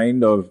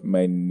kind of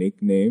my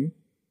nickname.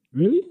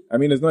 Really? I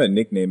mean, it's not a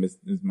nickname. It's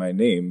my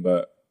name,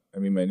 but I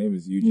mean, my name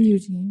is Eugene.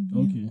 Eugene.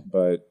 Okay.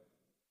 But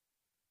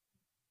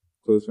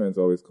close friends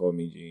always call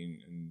me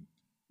Gene, and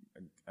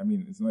I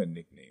mean, it's not a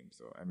nickname.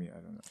 So I mean, I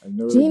don't know. I've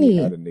never really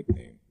had a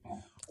nickname.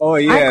 Oh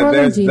yeah,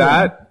 there's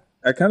that.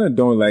 I kind of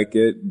don't like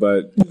it,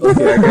 but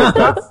okay, I guess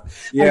that's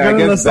I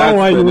understand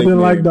why you wouldn't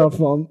like that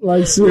from.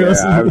 Like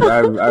seriously,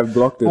 I've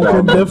blocked it out. I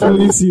can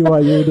definitely see why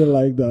you wouldn't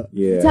like that.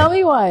 Yeah. Tell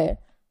me why.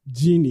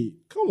 Genie.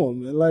 Come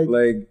on, man. Like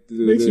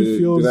makes you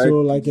feel so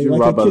like a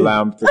rub a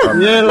lamp to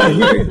come. Yeah, like.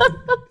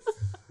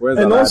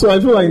 And also, I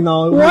feel like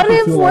now. What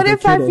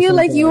if I feel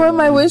like you were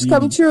my wish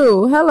come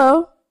true?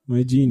 Hello,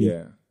 my genie.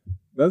 Yeah,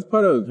 that's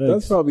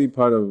probably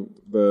part of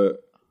the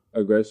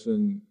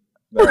aggression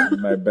that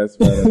my best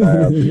friend and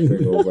I have to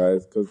think over,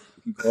 because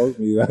he calls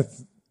me that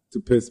to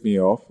piss me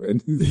off.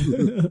 And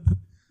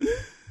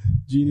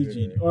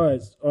Genie. All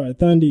right,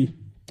 Thandi.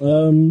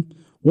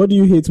 What do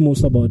you hate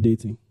most about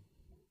dating?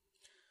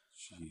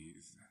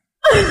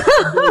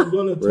 You're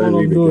gonna turn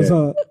off those,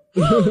 huh?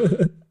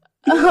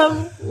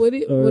 What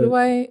do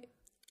I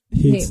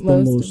hate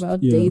most about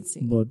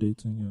dating? About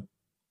dating,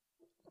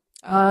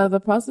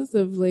 the process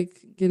of like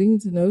getting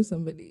to know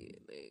somebody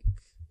like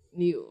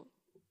new,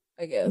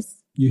 I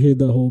guess. You hate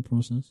that whole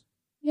process?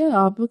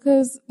 Yeah,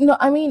 because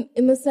I mean,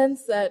 in the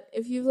sense that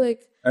if you had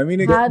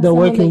the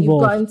someone that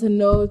you've gotten to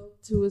know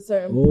to a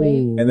certain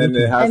point, and then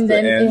it has to end,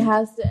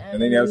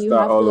 and then you have to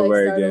start all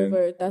over again.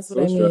 That's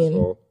what I mean.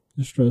 Stressful.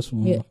 It's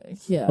stressful.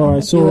 Yeah. All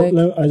right. So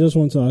I just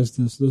want to ask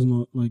this. This is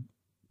not like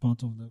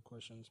part of the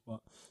questions,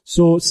 but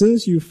so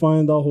since you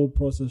find that whole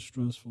process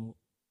stressful,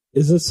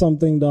 is it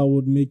something that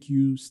would make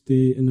you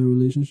stay in a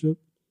relationship?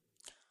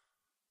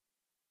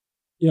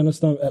 You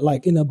understand?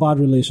 Like in a bad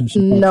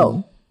relationship?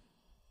 No.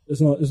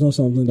 It's not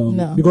something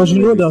that because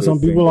there are some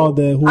people out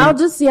there who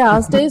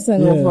I'll stay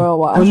single for a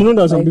while. Because there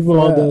are some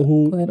people out there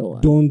who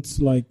don't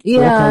walk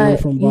away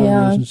from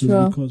bad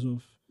relationships because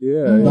of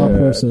that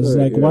process.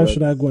 Like, why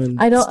should I go and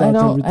start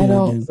everything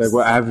again? It's like,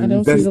 well, I've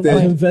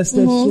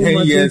invested so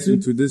 10 years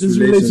into this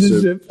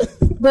relationship.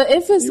 But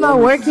if it's not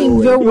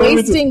working, you're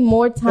wasting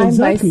more time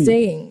by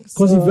staying.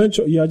 Because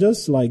eventually, you're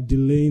just like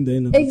delaying the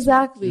end.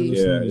 Exactly.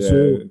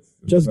 So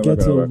just get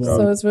it over.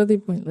 So it's really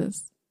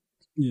pointless.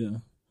 Yeah.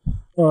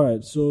 All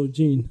right. So,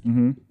 Jean,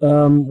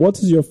 what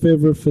is your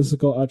favorite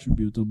physical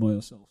attribute about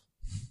yourself?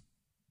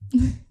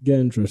 Get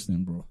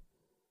interesting, bro.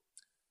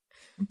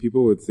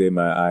 People would say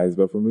my eyes,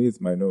 but for me, it's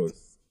my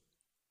nose.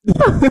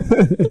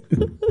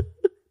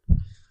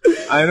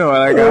 I know,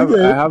 like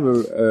I have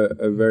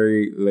a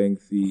very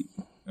lengthy.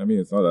 I mean,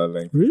 it's not that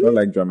lengthy. Really? It's not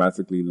like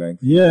dramatically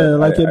lengthy. Yeah,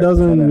 like it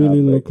doesn't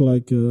really look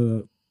like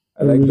a.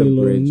 I like the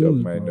bridge of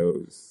my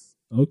nose.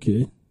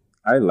 Okay.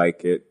 I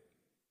like it.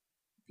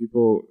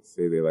 People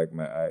say they like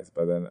my eyes,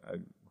 but then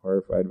I'm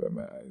horrified by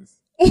my eyes.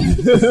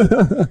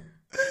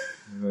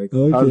 Like, I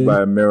was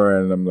by a mirror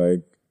and I'm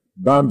like,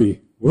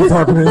 Bambi, what's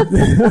happening? No,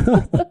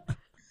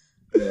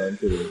 I'm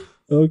kidding.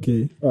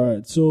 Okay, all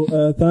right. So,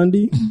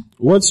 Thandi,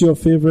 what's your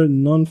favorite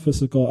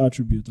non-physical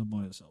attribute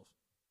about yourself?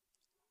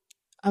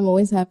 I'm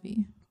always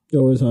happy.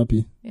 You're always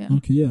happy? Yeah.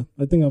 Okay, yeah.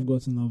 I think I've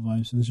gotten that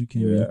vibe since you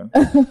came in.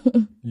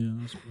 Yeah,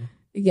 that's cool.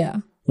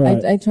 Yeah.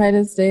 Right. I try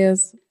to stay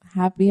as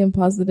happy and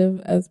positive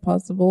as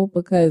possible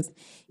because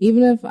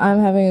even if I'm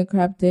having a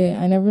crap day,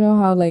 I never know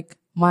how, like,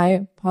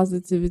 my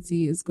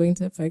positivity is going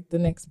to affect the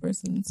next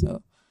person.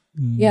 So,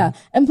 yeah.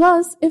 And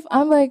plus, if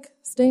I'm, like,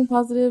 staying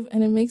positive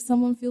and it makes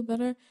someone feel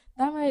better,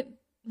 that might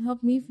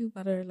help me feel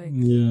better. Like,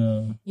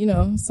 you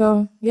know,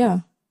 so, yeah.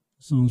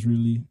 Sounds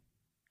really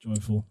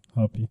joyful,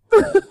 happy.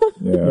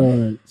 Yeah. All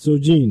right. So,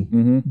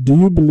 Jean, do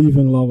you believe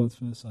in love at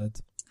first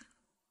sight?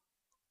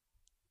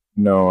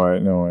 No,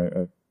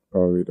 I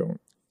probably don't.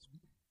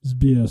 It's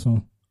BS,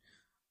 huh?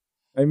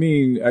 I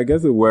mean, I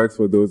guess it works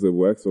for those it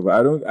works for, but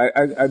I don't.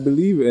 I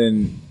believe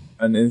in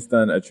an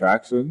instant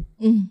attraction,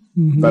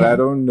 but I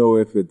don't know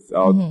if it's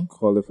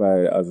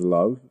qualified as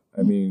love.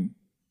 I mean,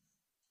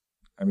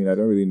 I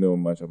don't really know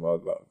much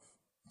about love.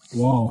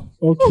 Wow.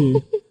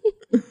 Okay.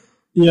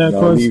 Yeah,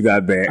 I'll leave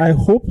that there. I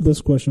hope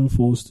this question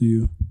falls to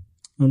you.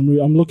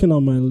 I'm looking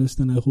at my list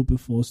and I hope it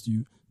falls to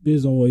you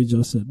based on what you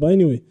just said. But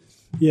anyway,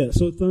 yeah.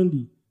 So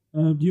Thandi,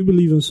 do you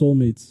believe in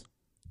soulmates?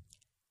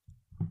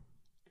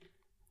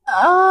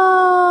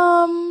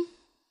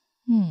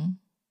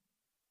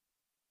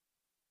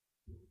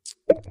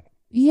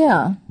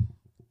 Yeah,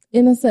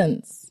 in a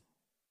sense.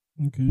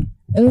 Okay.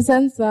 In the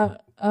sense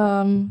that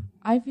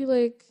I feel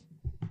like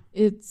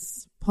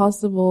it's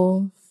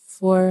possible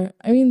for,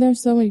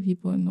 there's so many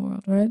people in the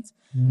world, right?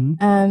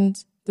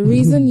 And the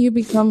reason you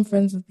become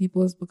friends with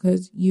people is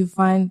because you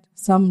find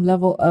some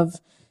level of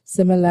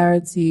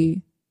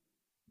similarity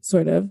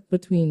sort of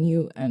between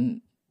you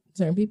and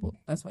certain people.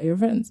 That's why you're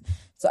friends.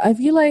 So I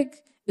feel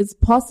like it's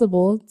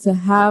possible to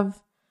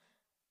have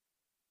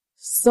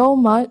so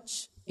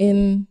much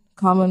in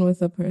common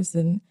with a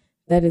person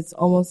that it's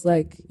almost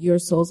like your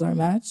souls are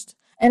matched.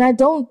 And I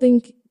don't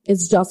think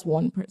it's just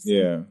one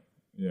person.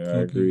 Yeah, I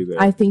agree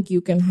there. I think you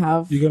can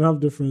have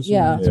different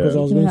soulmates. Because I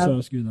was going to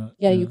ask you that.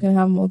 Yeah, you can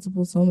have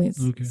multiple soulmates.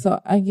 Okay.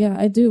 So I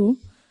do.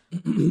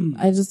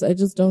 I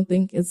just don't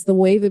think it's the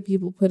way that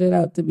people put it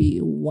out to be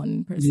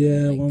one person.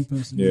 Yeah, like, one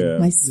person. Yeah,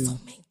 my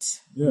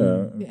soulmate.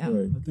 Yeah.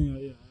 I think I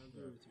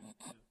agree with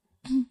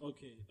you.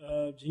 Okay,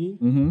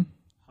 Jean,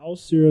 how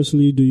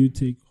seriously do you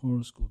take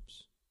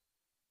horoscopes?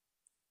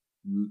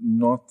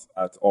 Not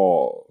at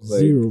all. Like,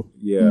 0.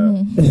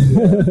 Yeah.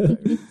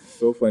 Yeah.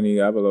 So funny.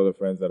 I have a lot of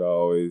friends that are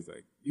always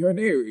like, "You're an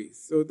Aries,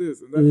 so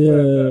this and that."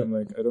 That. I'm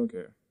like, I don't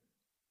care.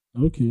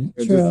 Okay.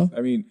 It's true.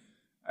 I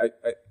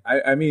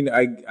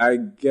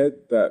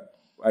get that.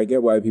 I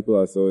get why people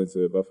are so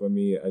into it, but for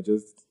me, I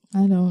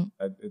don't.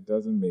 It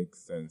doesn't make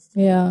sense.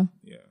 Yeah.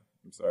 Yeah.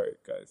 I'm sorry,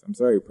 guys. I'm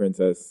sorry,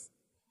 Princess.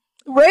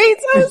 Right?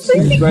 I was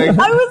thinking. I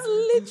was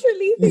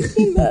literally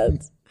thinking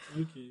that.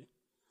 Okay.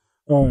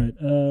 All right,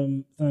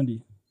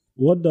 Thandi,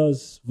 what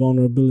does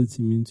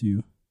vulnerability mean to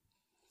you?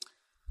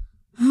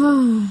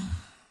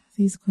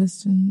 These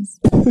questions.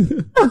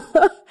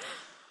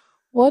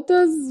 What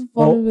does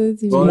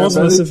vulnerability mean? More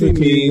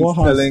specifically, means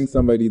telling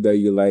somebody that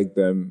you like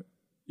them.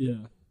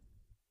 Yeah.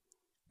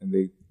 And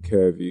they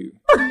curve you.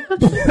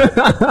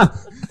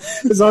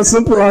 It's as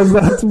simple as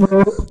that,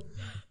 bro.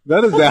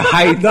 That is the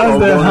height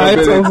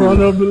of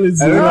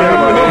vulnerability. I don't care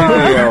about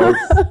anything else.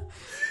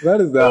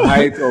 That is the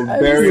height of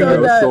burying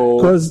your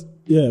soul.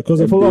 Because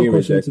the follow-up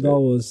question to that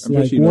was I'm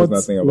like, sure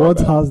what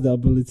has the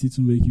ability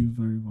to make you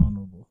very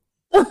vulnerable?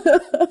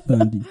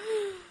 Thandi.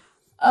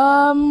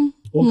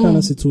 What kind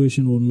of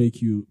situation would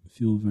make you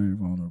feel very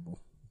vulnerable?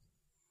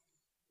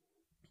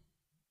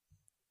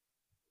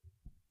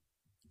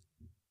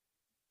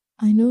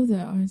 I know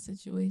there are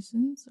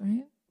situations,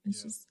 right?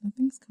 It's just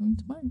nothing's coming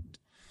to mind.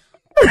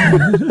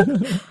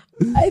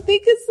 I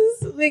think it's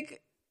this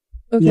like.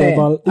 Okay. Yeah,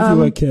 but if you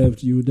were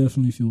kept, you would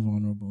definitely feel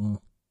vulnerable. Huh?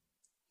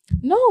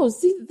 No,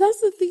 see,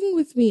 that's the thing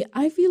with me.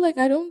 I feel like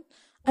I don't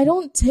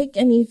take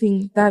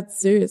anything that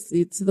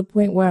seriously to the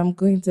point where I'm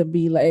going to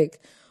be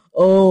like,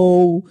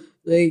 oh,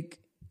 like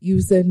you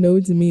said no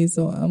to me,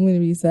 so I'm gonna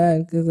be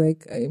sad because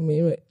like I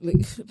mean,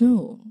 like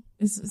no,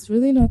 it's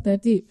really not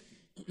that deep.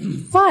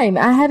 Fine,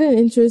 I had an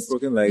interest.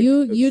 Spoken like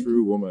a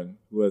true woman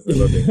who has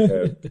never been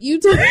kept. You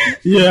do.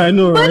 Yeah, I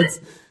know, right?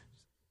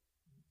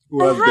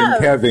 Who has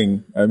been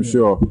keving, I'm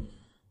sure.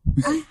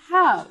 I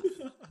have.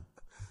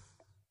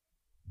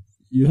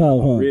 You have,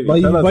 huh?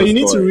 Really? But you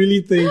need to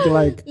really think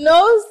like.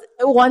 No,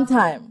 one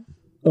time.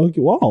 Okay,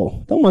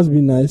 wow, that must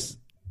be nice.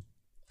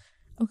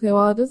 Okay,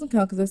 well, it doesn't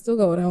count because I still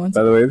got what I want.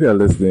 By the way, if you're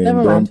listening, Never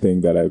don't mind.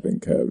 think that I've been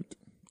kept.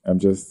 I'm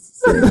just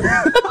saying.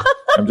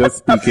 I'm just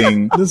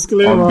speaking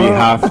Disclaimer. on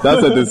behalf.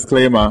 That's a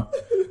disclaimer.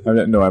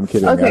 I'm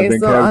kidding. Okay, I've been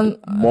so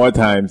kept more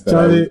times than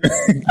Charlie.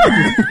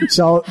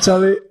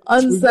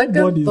 On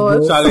second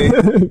thought,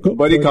 Charlie,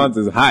 body count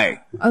is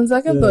high. on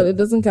second thought, it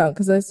doesn't count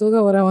because I still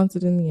got what I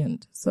wanted in the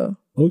end. So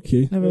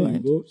Okay, Never there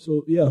mind. you go.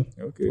 So yeah,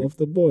 Okay. off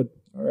the board.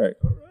 All right.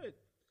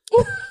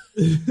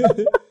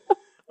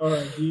 All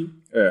right, G.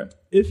 Yeah.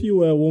 If you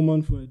were a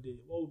woman for a day,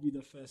 what would be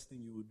the first thing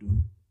you would do?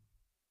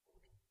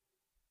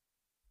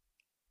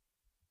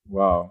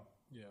 Wow.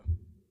 Yeah.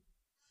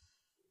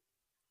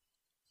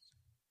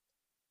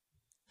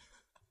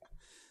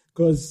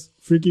 Because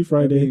Freaky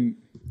Friday.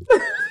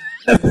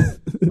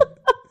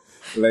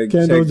 Like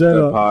Kendall check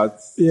Jenner. the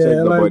parts, Yeah, check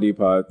the like- body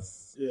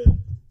parts. Yeah.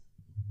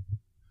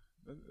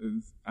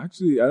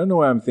 Actually, I don't know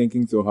why I'm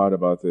thinking so hard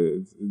about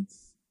it.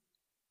 It's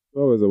if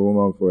I was a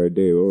woman for a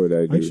day, what would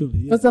I do? Actually,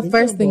 yeah, What's the think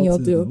first thing about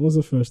you'll it. do? What's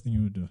the first thing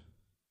you would do?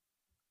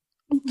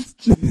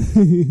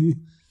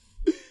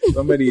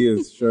 Somebody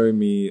is showing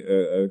me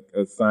a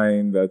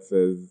sign that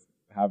says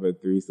 "have a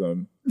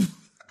threesome."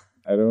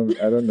 I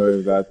don't know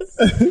if that's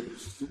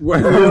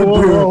what I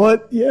would do.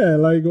 What? Yeah,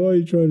 like what are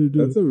you trying to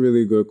do? That's a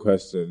really good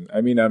question. I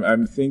mean,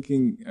 I'm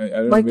thinking. I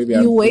don't like know. Maybe you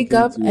I'm wake thinking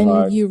up too and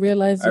hard. you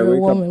realize I you're a wake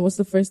up- woman. What's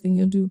the first thing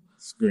you'll do?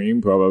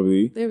 Scream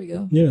probably. There we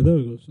go. Yeah, there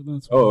we go. So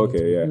that's. Oh,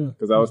 okay, yeah.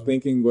 Because I was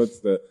thinking,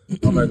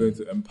 how am I going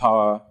to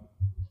empower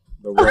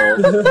the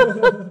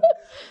world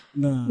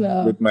Nah.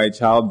 No. with my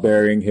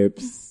childbearing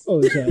hips?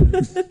 Oh,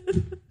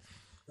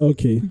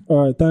 okay.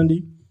 All right,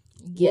 Tandy.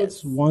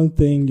 Yes. What's one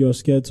thing you're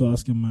scared to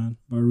ask a man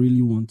but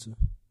really want to?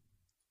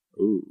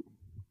 Ooh.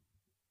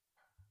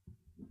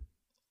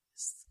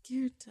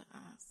 Scared to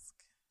ask.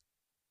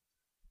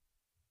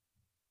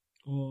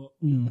 Or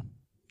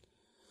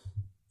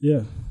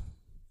yeah,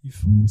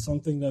 if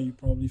something that you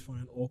probably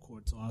find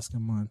awkward to ask a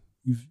man.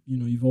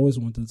 You've always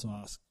wanted to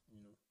ask,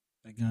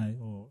 a guy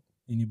or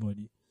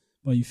anybody,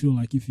 but you feel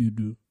like if you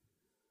do,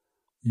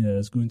 yeah,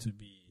 it's going to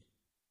be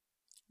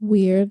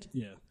Weird.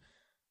 yeah.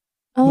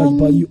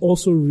 But you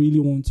also really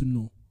want to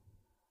know.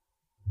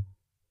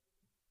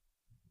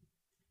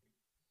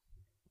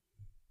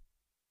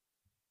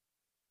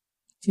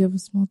 Do you have a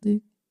small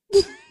dick?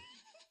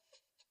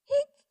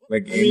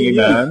 Like any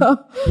man?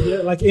 Yeah,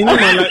 like any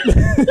man.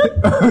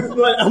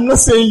 Like, I'm not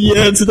saying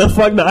yeah to the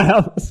fact that I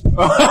have.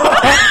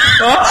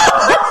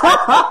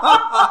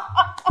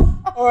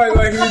 Oh,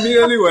 like he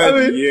immediately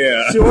went,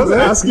 yeah. She was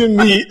asking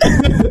me.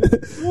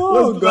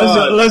 Oh,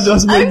 God. Let's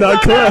just make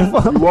that clear.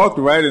 You walked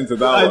right into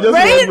that I one. just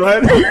Right?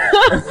 went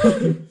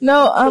right.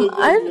 No,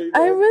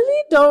 I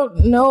really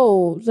don't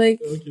know. Like,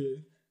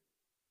 Okay.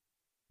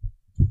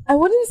 I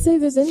wouldn't say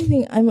there's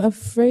anything I'm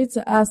afraid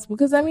to ask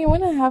because I mean,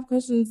 when I have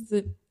questions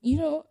that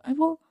I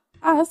will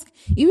ask,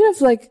 even if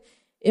like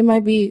it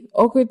might be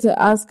awkward to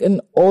ask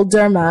an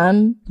older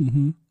man.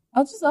 Mm-hmm.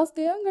 I'll just ask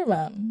a younger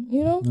man.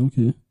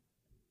 Okay.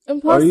 And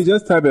Or plus, you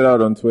just type it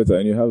out on Twitter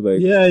and you have like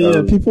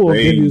Yeah. People will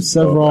give you range of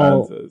several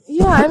answers.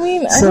 yeah, I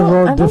mean, I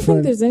Several don't think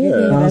different there's anything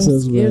that I'm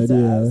answers. scared Right? to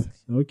Yeah. ask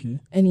Okay.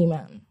 any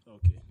man,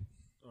 Okay.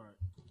 All right.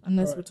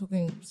 unless we're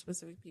talking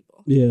specific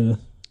people. Yeah.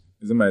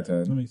 Is it my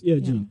turn? Yeah,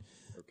 Gene.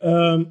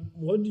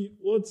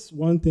 What's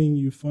one thing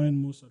you find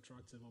most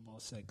attractive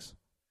about sex?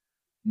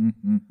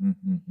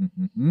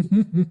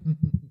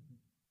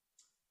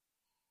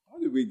 How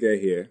did we get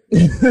here? Eh?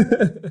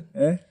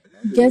 How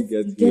did we get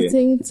here?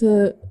 Getting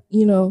to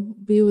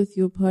be with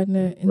your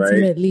partner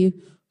intimately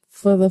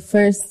for the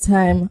first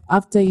time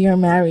after you're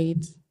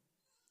married.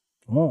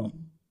 Oh.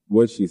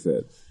 What she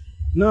said.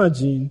 No,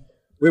 Gene.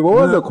 Wait, what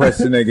was the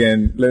question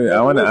again?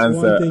 I want to What's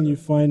answer. one thing you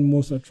find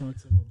most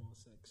attractive about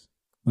sex?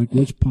 Like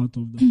which part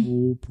of the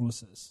whole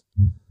process?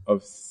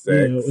 Of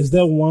sex. Yeah, is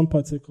there one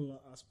particular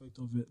aspect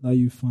of it that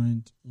you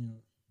find,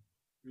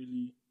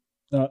 really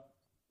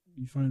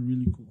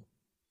cool?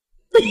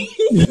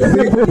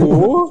 Really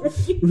cool?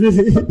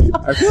 Really?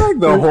 I feel like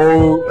the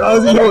whole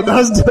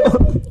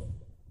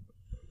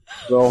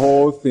the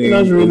whole thing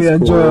That's really is cool.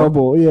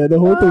 enjoyable. Yeah, the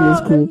whole thing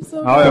is cool. I'm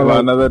so However,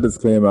 another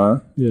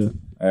disclaimer. Yeah.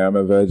 I am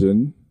a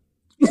virgin.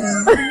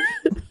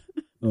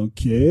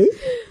 Okay.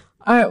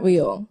 Aren't we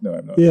all? No,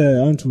 I'm not.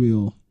 Yeah, aren't we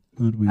all?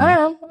 I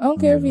am. I don't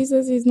care if he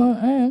says he's not.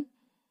 I am.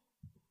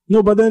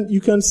 No, but then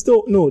you can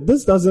still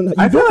this doesn't. You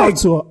I feel don't have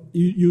like- to.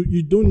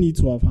 You don't need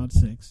to have had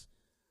sex.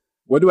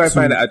 What do I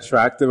find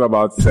attractive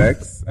about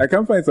sex? I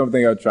can't find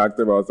something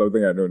attractive about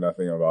something I know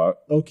nothing about.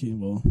 Okay,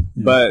 well.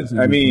 Yeah, But that's a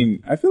I good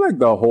mean, I feel like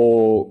the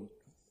whole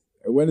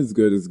when it's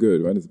good is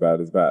good, when it's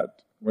bad is bad.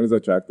 When it's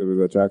attractive is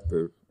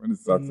attractive. When it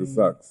sucks it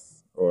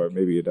sucks. or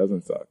maybe it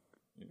doesn't suck.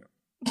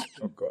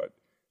 Oh God.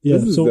 Yeah.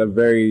 This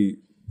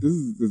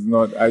is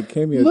not. I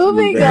came here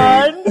moving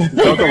on to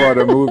talk about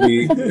a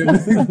movie.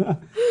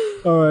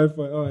 All right,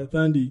 fine. All right,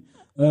 Thandi.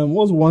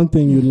 What's one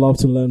thing you'd love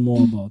to learn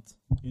more about?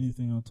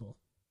 Anything at all?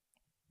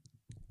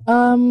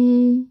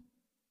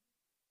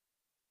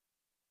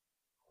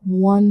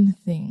 One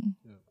thing.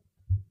 Yeah.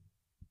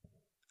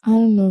 I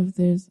don't know if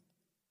there's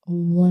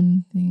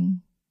one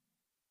thing.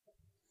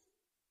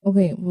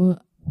 Okay,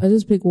 well, I'll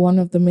just pick one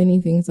of the many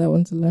things I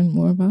want to learn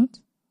more about.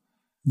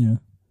 Yeah.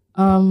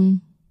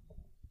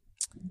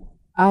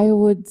 I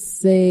would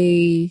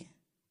say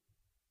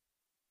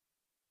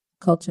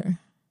culture.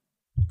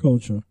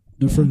 Culture.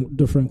 Different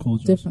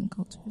cultures. Different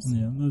cultures.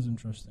 Yeah, that's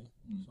interesting.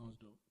 Sounds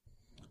dope.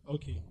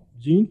 Okay.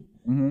 Gene?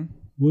 Mm-hmm.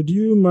 Would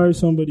you marry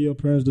somebody your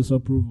parents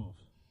disapprove of?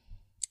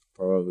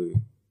 Probably.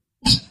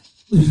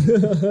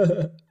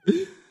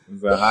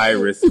 There's a high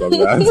risk of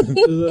that.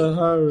 There's a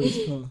high risk,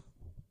 huh?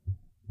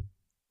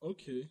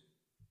 Okay.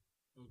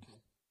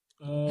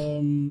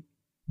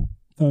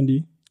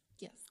 Thandi?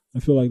 Yes. I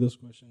feel like this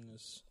question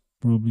is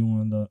probably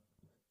one that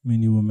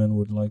many women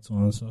would like to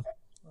answer.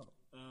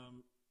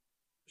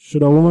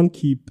 Should a woman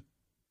keep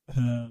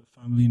her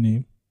family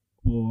name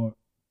or,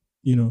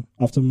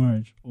 after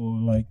marriage, or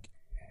like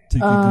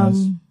take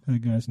her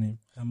guy's name?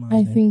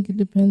 I think it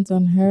depends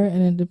on her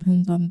and it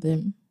depends on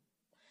them.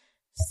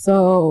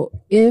 So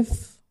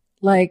if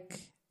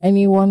like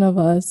any one of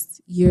us,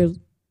 you've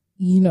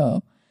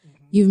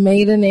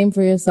made a name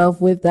for yourself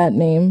with that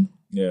name,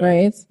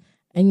 right?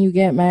 And you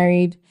get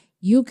married,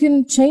 you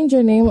can change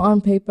your name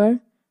on paper,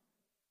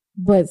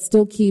 but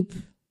still keep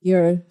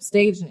your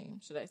stage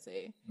name, should I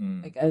say,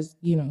 like as,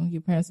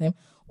 your parents' name.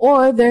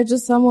 Or there are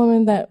just some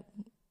women that,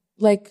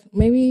 like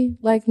maybe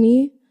like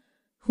me,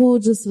 who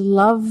just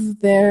love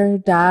their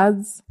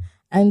dads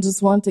and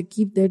just want to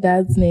keep their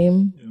dad's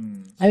name.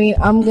 I mean,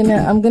 I'm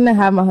gonna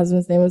have my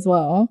husband's name as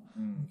well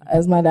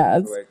as my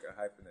dad's. Like a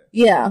hyphenate.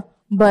 Yeah,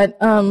 but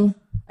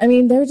I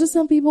mean, there are just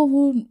some people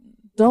who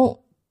don't,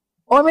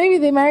 or maybe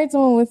they married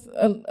someone with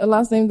a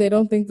last name they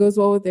don't think goes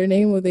well with their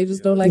name, or they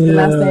just don't like the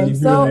last name.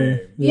 So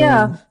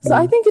so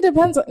I think it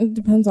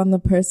depends on the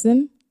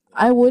person.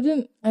 I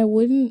wouldn't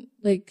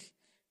like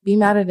be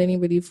mad at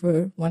anybody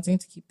for wanting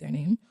to keep their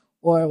name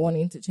or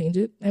wanting to change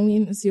it. I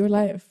mean, it's your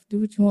life. Do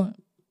what you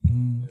want.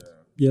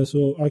 Yeah,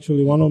 so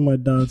actually one of my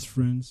dad's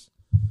friends,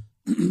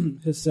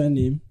 his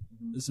surname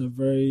is a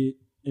very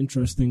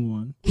interesting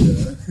one.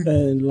 Yeah.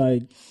 And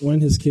like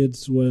when his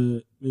kids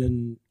were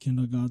in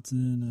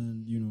kindergarten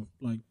and,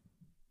 like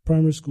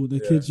primary school, the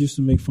kids used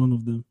to make fun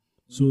of them.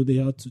 So they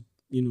had to,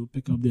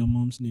 pick up their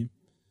mom's name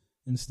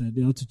instead.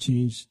 They had to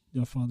change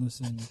their father's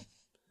surname.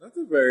 That's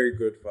a very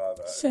good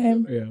father.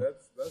 Shame. Yeah.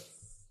 That's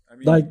I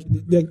mean, like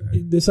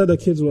they said the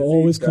kids were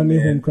always coming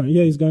home crying.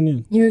 Yeah, he's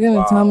Ghanaian. You're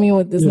gonna tell me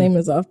what this name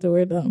is after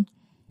we're done.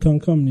 Come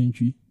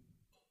Ninchi.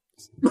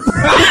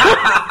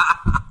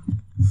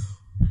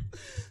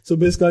 So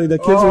basically, the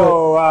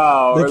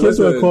kids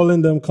were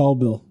calling them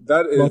cowbell.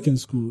 That is back in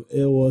school.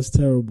 It was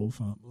terrible,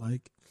 fam.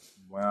 Like,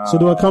 wow. So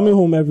they were coming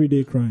home every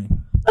day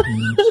crying.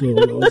 He's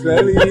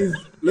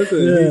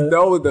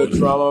dealt with the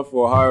trauma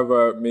for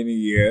however many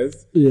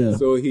years. Yeah.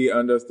 So he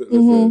understood.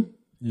 Listen,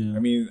 I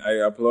mean, I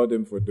applaud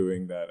him for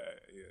doing that.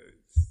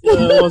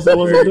 It was a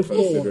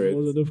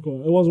difficult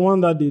one. It was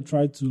one that they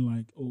tried to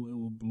like, it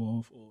will blow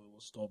off or it will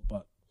stop.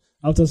 But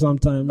after some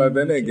time. But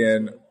then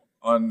again,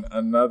 on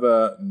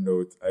another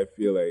note, I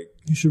feel like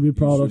you should be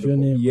proud of your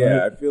name. Yeah,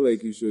 right? I feel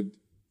like you should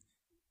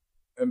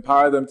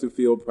empower them to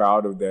feel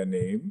proud of their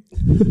name.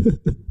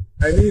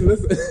 I mean,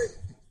 listen.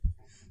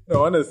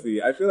 No,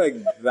 honestly, I feel like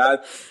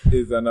that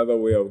is another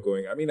way of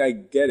going. I mean, I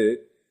get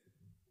it.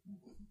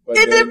 But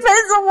it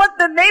depends on what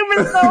the name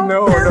is, though.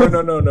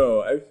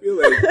 No. I feel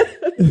like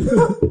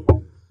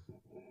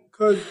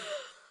because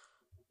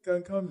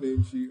can come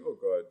Ninchi. Oh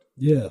God.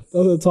 Yeah,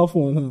 that's a tough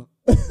one, huh?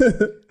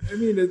 I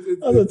mean, that's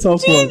a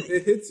tough one.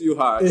 It hits you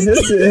hard.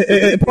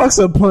 It packs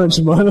a punch,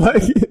 man.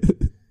 Like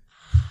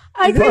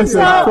I can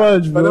tell.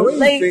 But the way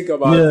you think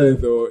about it,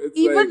 though, it's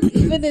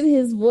even in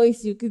his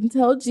voice, you can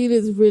tell Gene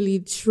is really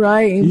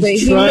trying. But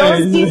he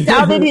knows deep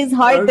down in his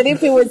heart that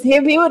if it was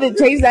him, he would have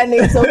changed that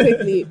name so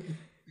quickly.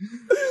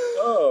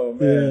 Oh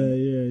man.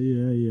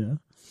 Yeah.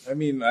 I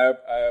mean, I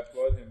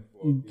applaud him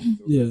for being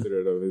so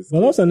considerate of his.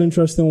 But that's an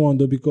interesting one,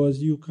 though, because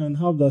you can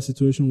have that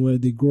situation where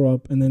they grow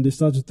up and then they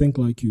start to think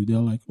like you. They're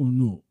like, oh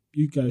no,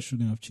 you guys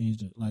shouldn't have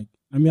changed it. Like,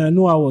 I mean, I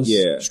know I was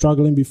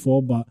struggling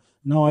before, but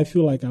now I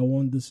feel like I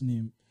want this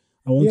name.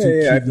 I want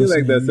to keep I feel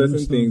like there's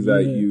certain things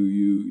that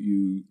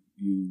you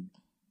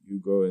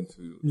go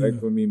into. Like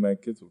for me, my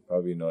kids will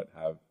probably not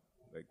have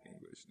like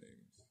English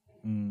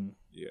names.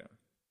 Yeah.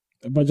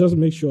 But just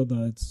make sure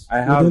that it's I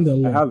have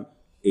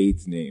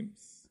 8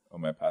 names on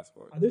my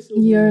passport.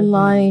 You're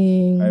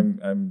lying.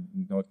 I'm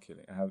not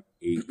kidding. I have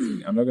 8.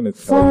 I'm not gonna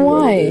tell you. For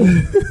why?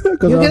 You're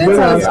gonna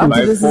tell us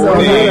after this is over.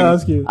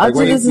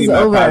 After this is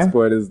over. My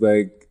passport is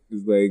like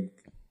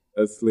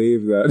a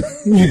slave that.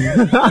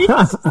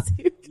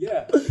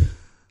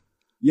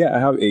 Yeah, I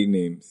have 8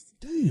 names.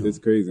 Damn, it's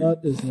crazy.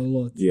 That is a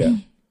lot. Yeah.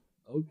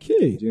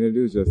 Okay.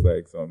 Xanadu is just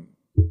like some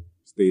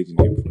stage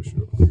name for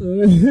sure.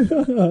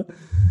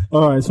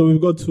 All right, so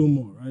we've got 2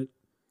 more, right?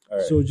 All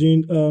right. So,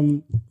 Gene,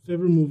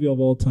 favorite movie of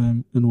all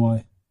time and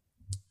why?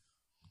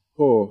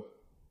 Oh,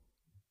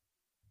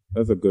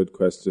 that's a good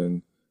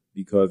question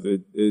because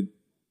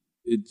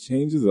it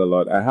changes a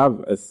lot. I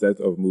have a set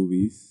of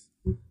movies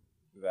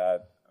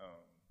that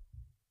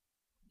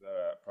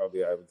are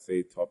probably, I would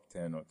say, top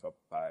 10 or top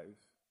 5.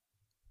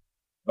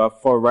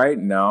 But for right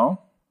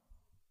now,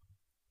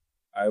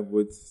 I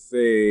would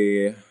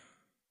say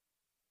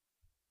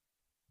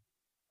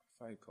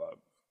Fight Club.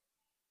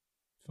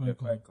 Fight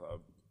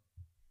Club.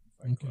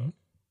 Fight Club.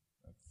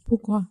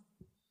 Pourquoi?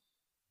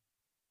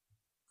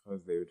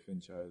 Because David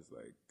Fincher is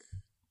like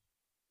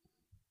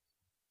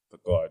the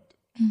god.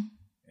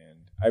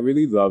 And I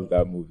really love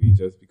that movie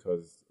just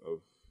because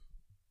of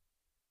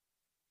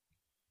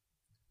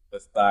the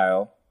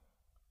style.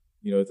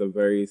 You know, it's a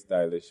very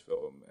stylish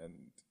film. And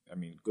I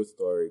mean, good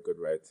story, good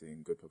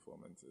writing, good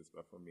performances.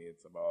 But for me,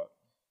 it's about,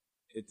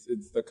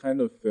 it's the kind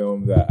of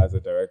film that as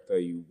a director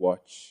you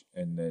watch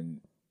and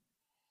then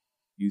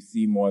you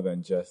see more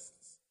than just,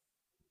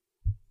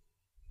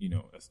 you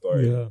know, a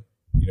story. Yeah.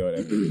 You know what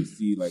I mean? You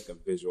see like a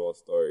visual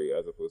story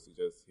as opposed to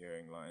just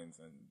hearing lines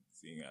and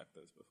seeing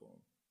actors perform.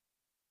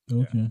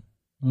 Okay,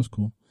 that's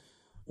cool.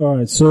 All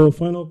right, so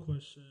final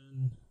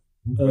question.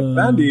 For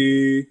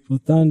Thandi.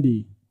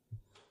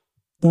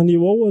 Thandi,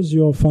 what was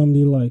your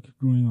family like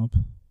growing up?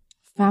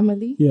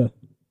 Family? Yeah.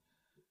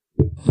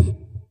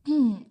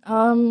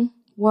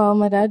 Well,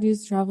 my dad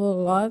used to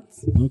travel a lot.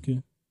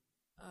 Okay.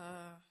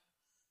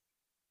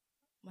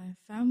 My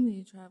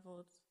family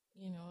traveled,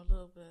 you know, a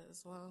little bit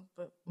as well,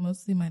 but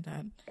mostly my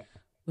dad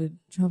would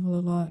travel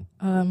a lot.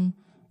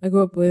 I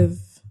grew up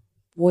with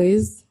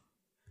boys.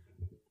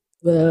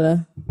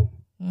 4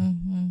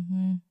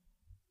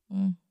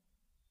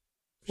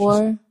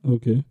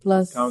 Okay.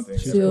 plus Counting. 2.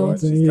 She's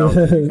counting.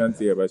 You can't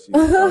see her, but she's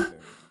counting.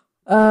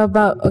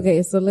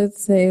 Okay, so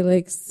let's say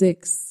like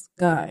 6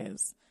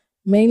 guys.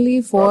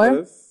 Mainly 4,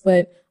 Brothers?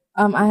 but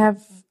I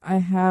have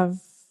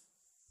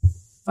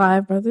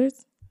 5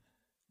 brothers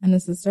and a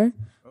sister.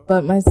 Oh.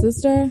 But my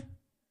sister,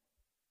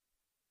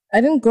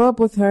 I didn't grow up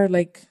with her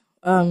like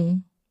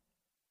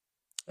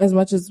as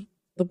much as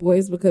the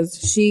boys because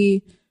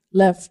she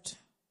left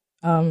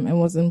and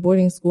was in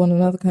boarding school in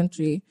another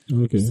country.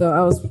 Okay. So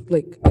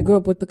I grew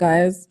up with the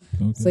guys.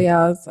 Okay. So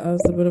yeah, I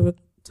was a bit of a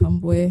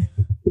tomboy.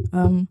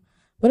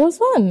 But it was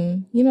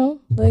fun, you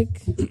know,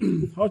 like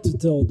Hard to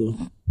tell though.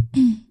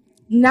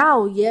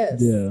 now,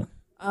 yes. Yeah.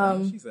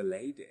 She's a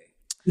lady.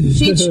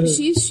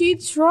 She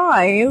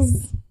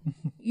tries,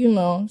 you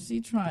know, she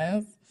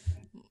tries.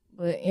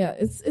 But yeah,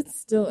 it's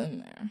still in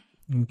there.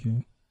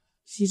 Okay.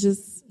 She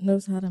just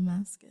knows how to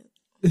mask it.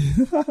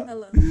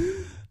 Hello.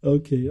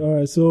 Okay. All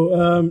right.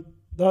 So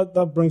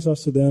that brings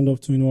us to the end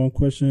of 21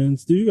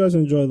 questions. Did you guys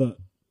enjoy that?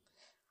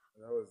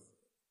 That was,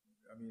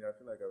 I mean, I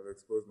feel like I would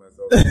expose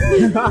myself.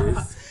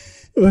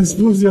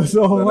 Expose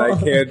yourself. That I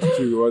cared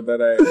to, or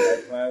that I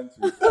planned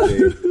to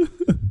say.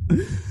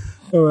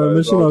 All right,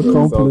 mission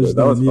accomplished.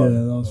 That was fun. Yeah,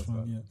 that was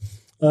fun.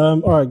 Yeah.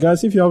 All right,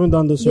 guys, if you haven't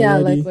done this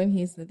already. Yeah, like when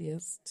he said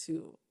yes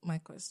to my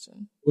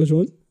question. Which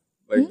one?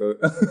 Like the.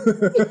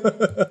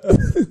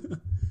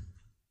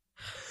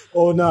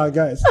 Oh, nah,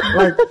 guys.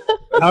 Like,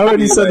 I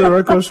already said the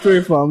record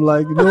straight for. I'm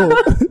like, no.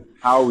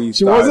 How we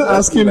She wasn't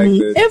asking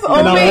me. If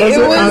And only I it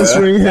wasn't was.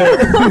 answering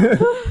her.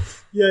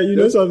 Yeah, you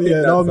know Just something. make Yeah,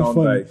 that that'll be sound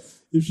funny.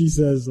 nice. If she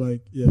says,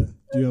 like, yeah,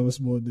 do you have a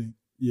small dick?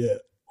 Yeah.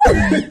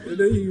 And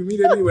then you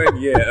immediately went,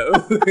 yeah.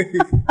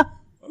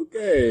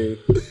 Okay.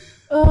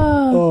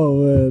 Oh,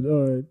 man.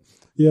 All right.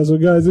 Yeah, so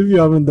guys, if you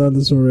haven't done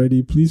this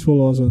already, please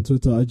follow us on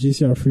Twitter at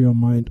JCR Free Your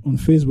Mind, on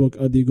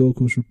Facebook at The Gold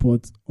Coast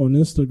Report, on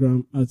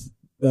Instagram at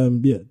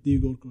The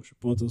Gold Coast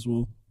Report as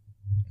well.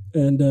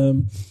 And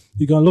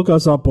you can look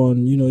us up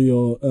on, you know,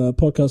 your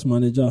podcast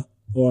manager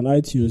or on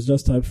iTunes.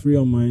 Just type Free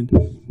Your Mind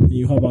and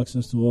you have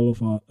access to all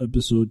of our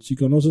episodes. You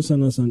can also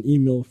send us an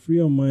email,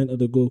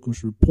 freeyourmind@The Gold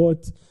Coast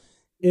Report.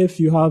 If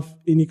you have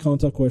any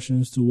counter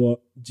questions to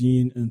what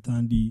Gene and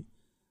Thandi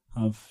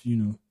have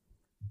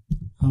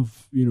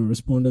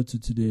responded to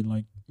today,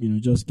 like, you know,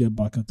 just get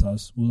back at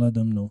us. We'll let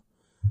them know.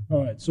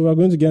 All right. So we're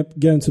going to get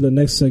into the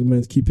next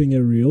segment, keeping it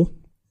real.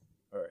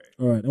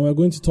 All right. And we're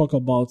going to talk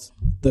about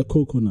the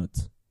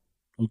coconut.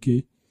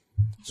 Okay.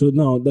 So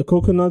now the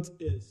coconut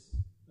is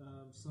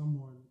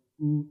someone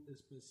who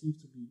is perceived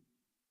to be,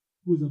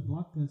 who is a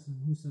black person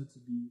who's said to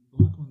be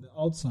black on the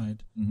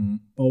outside,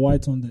 but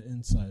white on the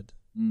inside.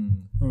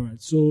 All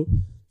right. So.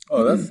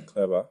 Oh, that's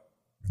clever.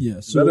 Yeah.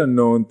 Is So that a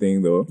known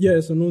thing, though? yeah,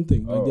 it's a known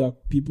thing. Like there are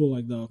people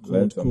like that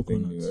called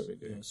coconuts.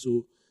 Yeah,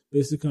 so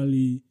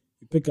basically,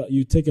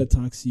 you take a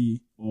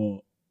taxi,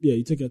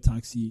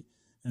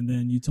 and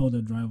then you tell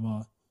the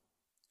driver,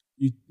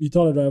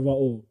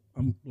 oh,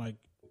 I'm like,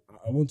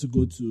 I want to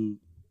go to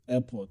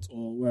airport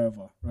or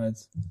wherever, right?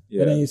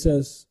 Yeah. And then he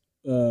says,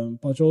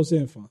 Patrol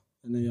Senfa,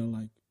 and then you're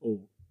like,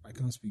 oh, I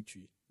can't speak to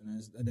you, and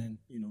then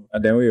you know,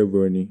 and then we're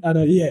Brony. I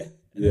know, yeah.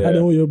 And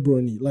then you're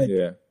Brony, like,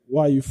 yeah.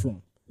 Where are you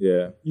from?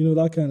 Yeah. You know,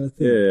 that kind of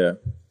thing. Yeah.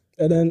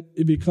 And then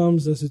it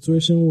becomes a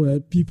situation where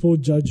people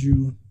judge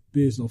you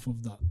based off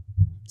of that.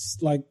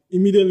 It's like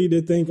immediately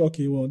they think,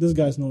 okay, well, this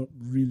guy's not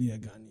really a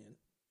Ghanaian,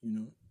 you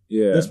know?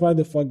 Yeah. Despite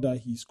the fact that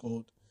he's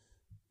called,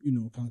 you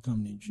know,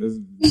 Kankam Ninja.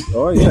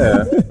 Oh,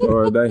 yeah.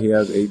 Or that he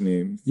has 8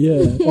 names.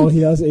 Yeah, or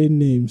he has 8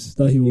 names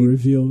that he will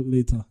reveal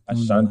later.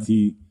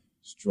 Ashanti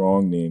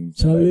strong names,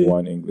 Charlie, like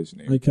 1 English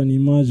name. I can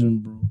imagine,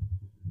 bro.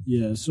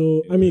 Yeah,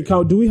 so, I mean,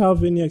 do we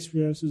have any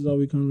experiences that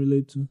we can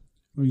relate to,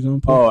 for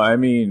example? Oh, I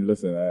mean,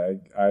 listen, I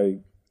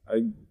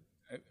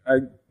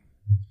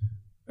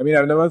mean,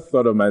 I've never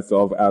thought of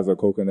myself as a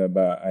coconut,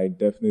 but I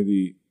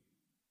definitely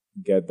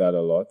get that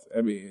a lot.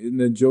 I mean,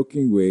 in a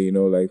joking way, you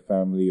know, like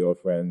family or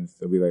friends,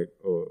 they'll be like,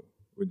 oh,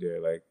 we're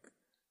there, like,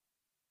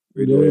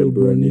 we're there,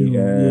 Brony,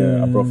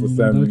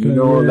 Aprofosem, you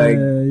know, like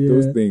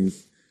those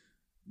things.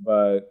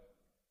 But,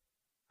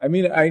 I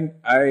mean, I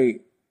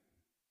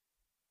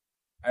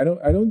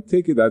don't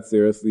take it that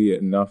seriously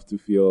enough to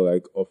feel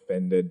like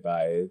offended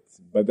by it.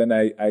 But then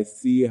I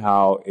see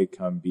how it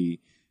can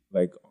be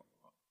like,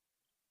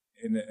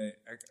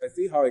 I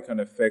see how it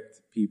can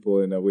affect people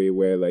in a way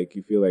where like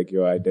you feel like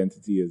your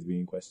identity is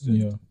being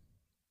questioned,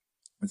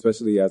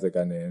 especially as a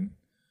Ghanaian.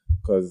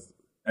 Because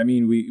I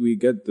mean, we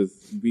get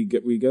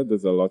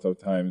this a lot of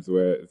times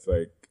where it's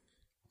like,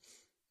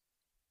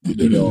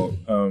 you know,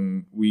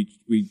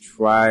 we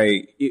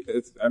try.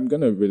 I'm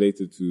gonna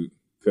relate it to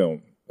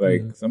film.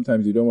 Like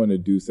sometimes you don't want to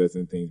do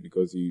certain things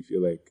because you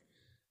feel like,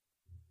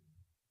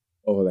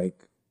 oh,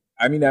 like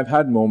I mean, I've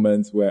had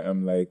moments where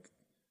I'm like,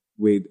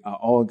 wait, are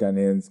all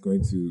Ghanaians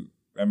going to,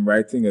 I'm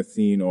writing a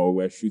scene or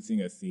we're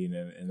shooting a scene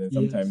and then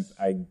sometimes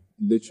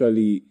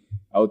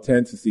I'll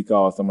tend to seek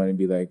out someone and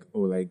be like,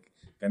 oh, like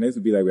Ghanaians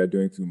would be like, we're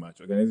doing too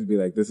much. Or Ghanaians would be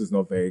like, this is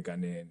not very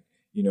Ghanaian,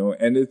 you know?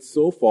 And it's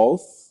so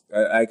false.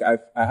 I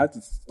had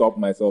to stop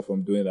myself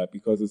from doing that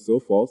because it's so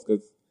false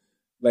because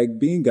like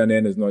being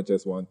Ghanaian is not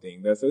just one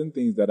thing. There are certain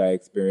things that I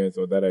experience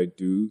or that I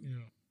do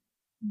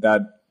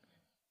that,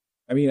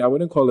 I mean, I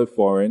wouldn't call it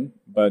foreign,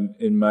 but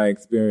in my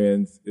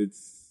experience,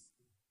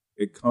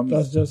 it comes.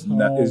 That's just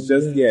how. It's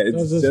just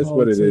it's just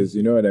what it is.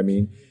 You know what I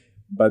mean?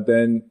 But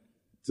then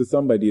to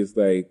somebody, it's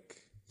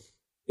like,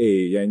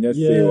 hey, and just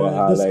say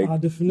like, our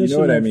definition, you know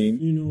what I mean?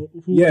 You know,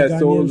 who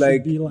so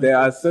like there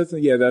are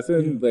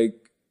certain like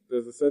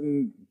there's a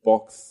certain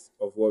box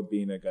of what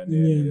being a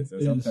Ghanaian is,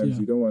 and sometimes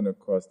you don't want to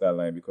cross that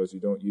line because you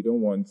don't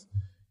want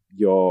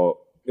you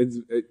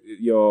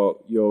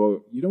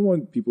don't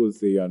want people to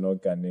say you're not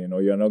Ghanaian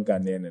or you're not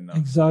Ghanaian enough.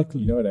 Exactly.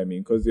 You know what I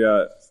mean? Because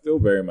you're still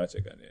very much a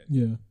Ghanaian.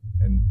 Yeah.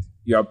 And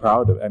you're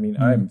proud of, I mean,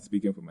 I'm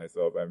speaking for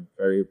myself. I'm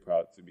very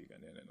proud to be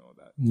Ghanaian and all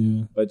that.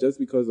 Yeah. But just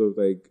because of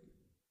like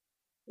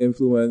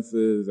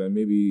influences and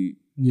maybe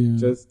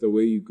just the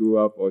way you grew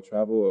up or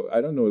travel,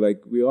 I don't know,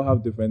 like we all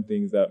have different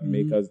things that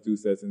make us do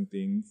certain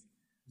things.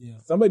 Yeah.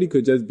 Somebody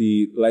could just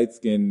be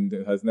light-skinned,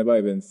 has never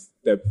even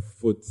stepped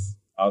foot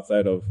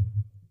outside of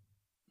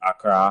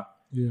Accra.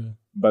 Yeah.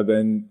 But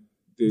then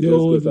they just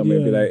go somewhere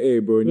and be like, hey,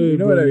 bro, you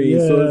know what I mean?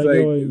 So it's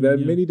like, there are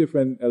many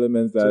different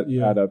elements that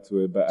add up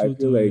to it. But I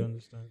feel like,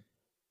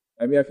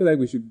 I feel like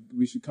we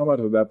should come out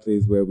of that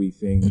place where we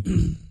think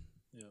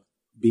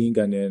being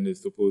Ghanaian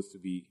is supposed to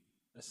be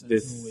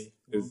this way.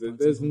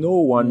 There's no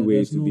one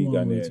way to be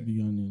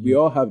Ghanaian. We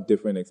all have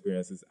different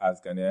experiences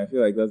as Ghanaian. I feel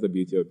like that's the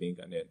beauty of being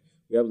Ghanaian.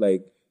 We have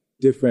like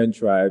different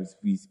tribes.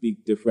 We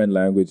speak different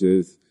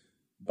languages,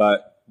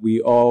 but we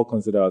all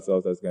consider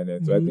ourselves as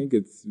Ghanaian. So I think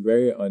it's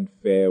very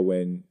unfair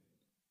when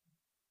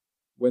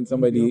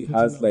somebody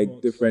has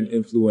like different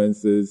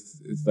influences.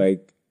 It's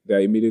like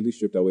they're immediately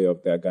stripped away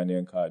of their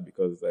Ghanaian card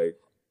because like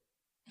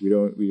we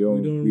don't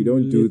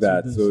do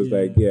that. This, so it's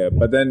like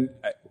but then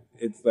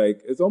it's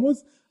like it's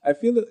almost. I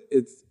feel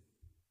it's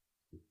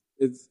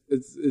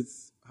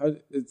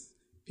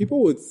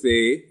people would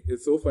say,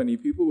 it's so funny,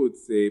 people would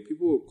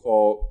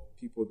call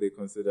people they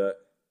consider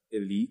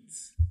elite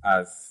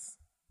as,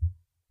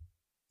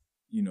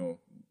 you know,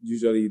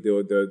 usually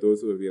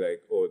those who would be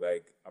like, oh,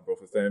 like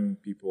Aprofosem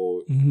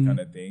people kind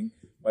of thing.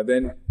 But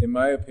then, in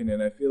my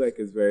opinion, I feel like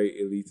it's very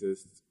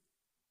elitist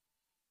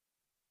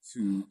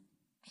to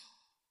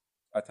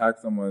attack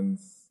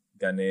someone's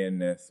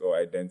Ghanaianness or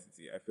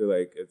identity. I feel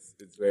like it's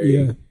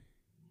very...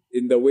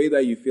 in the way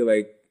that you feel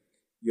like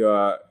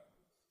you're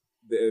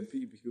the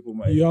people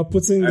might... You are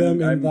putting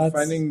them in that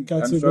category.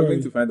 I'm struggling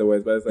to find the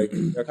words, but it's like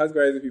you're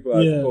categorizing people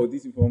as, oh,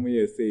 these people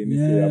only say,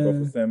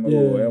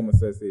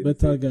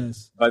 better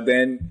guys. But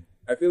then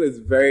I feel it's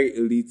very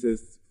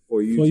elitist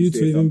for you to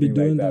say even be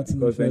doing like that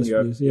because then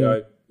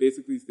you're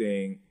basically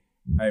saying,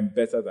 I'm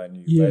better than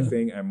you by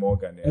saying I'm more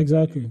Ghanaian.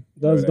 Exactly.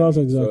 That's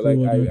exactly so like,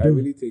 what I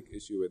really take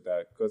issue with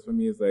that because for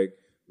me it's like,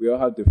 we all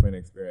have different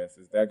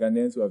experiences. There are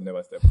Ghanaians who have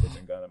never stepped foot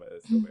in Ghana, but they're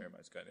still very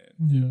much Ghanaian.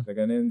 Yeah. The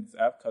Ghanaians,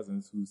 I have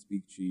cousins who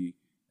speak Chi,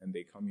 and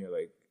they come here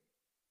like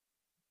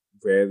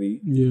rarely.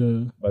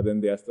 Yeah. But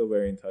then they are still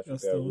very in touch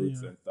with their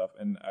roots and stuff.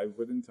 And I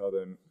wouldn't tell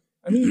them.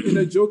 I mean, in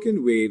a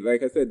joking way,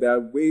 like I said, there are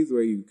ways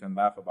where you can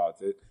laugh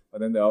about it,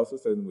 but then there are also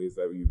certain ways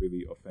that you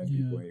really offend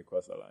people when you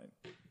cross a line.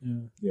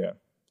 Yeah.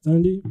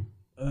 Sandy,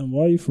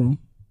 where are you from?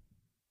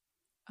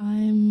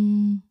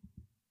 I'm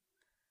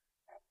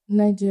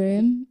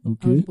Nigerian.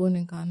 Okay. I was born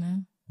in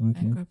Ghana. Okay.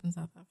 I grew up in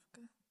South Africa.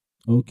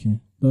 Okay,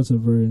 that's a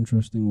very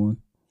interesting one.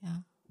 Yeah.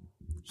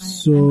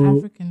 I'm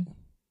African.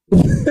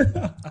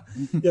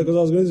 Yeah,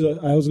 because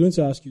I was going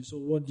to ask you. So,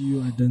 what do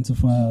you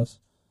identify as?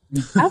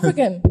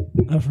 African.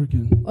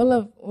 African.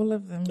 All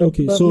of them.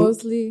 Okay, but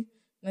mostly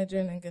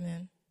Nigerian and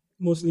Ghanaian.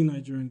 Mostly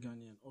Nigerian,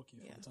 Ghanaian. Okay,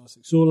 yeah.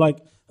 Fantastic. So, like,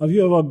 have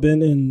you ever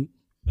been in?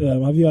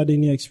 Have you had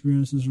any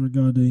experiences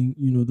regarding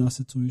that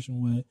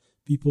situation where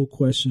people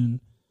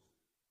question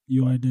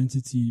your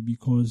identity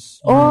because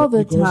all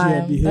the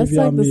time? That's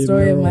like the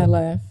story of my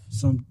life.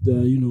 Some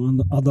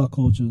other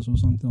cultures or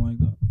something like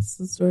that. It's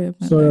the story of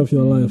my story life. of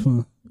your life,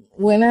 huh?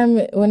 When I'm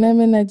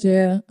in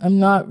Nigeria, I'm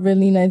not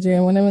really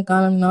Nigerian. When I'm in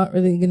Ghana, I'm not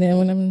really Ghanaian.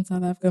 When I'm in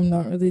South Africa, I'm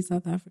not really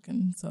South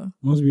African. So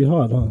must be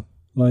hard, huh?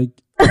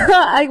 Like,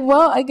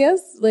 I guess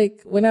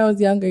like when I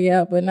was younger,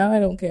 yeah, but now I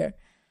don't care.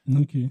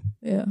 Okay.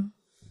 Yeah.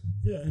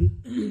 Yeah,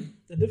 and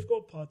the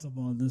difficult part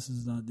about this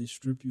is that they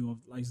strip you of,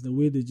 like, the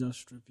way they just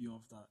strip you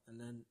of that, and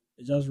then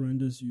it just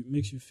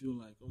makes you feel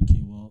like,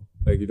 okay, well,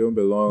 like you don't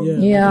belong. Yeah.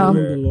 You don't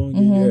belong.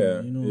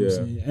 Yeah. You know what I'm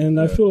saying? And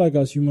I feel like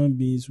as human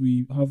beings,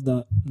 we have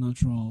that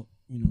natural,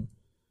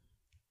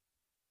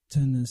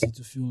 tendency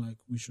to feel like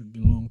we should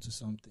belong to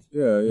something.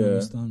 Yeah. You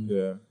understand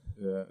me?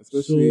 Yeah.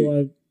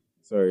 Especially.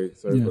 Sorry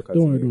for cutting you.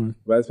 Don't worry.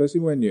 But especially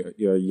when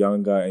you're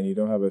younger and you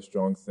don't have a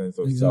strong sense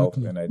of self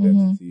and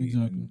identity.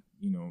 Exactly.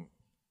 And,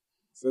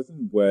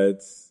 certain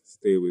words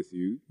stay with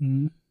you.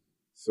 Mm-hmm.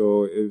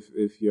 So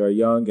if you're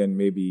young and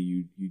maybe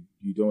you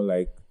don't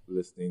like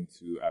listening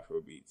to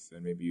Afrobeats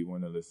and maybe you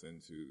want to listen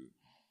to,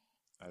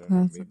 I don't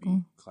know,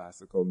 maybe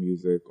classical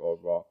music or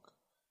rock,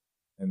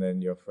 and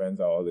then your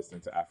friends are all listening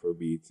to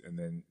Afrobeats, and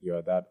then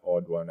you're that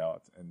odd one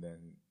out, and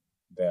then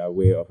their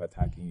way of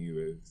attacking you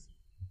is,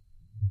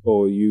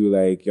 oh,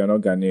 you're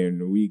not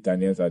Ghanaian. We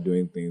Ghanaians are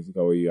doing things. Look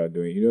at what you are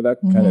doing. That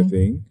kind of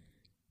thing.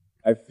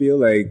 I feel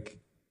like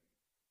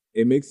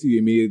it makes you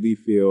immediately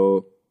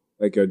feel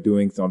like you're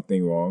doing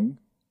something wrong.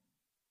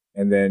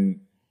 And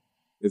then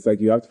it's like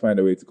you have to find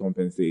a way to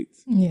compensate.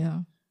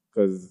 Yeah.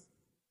 Because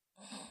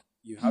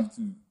you have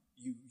to,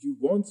 you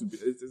want to be,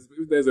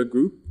 if there's a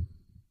group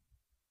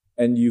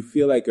and you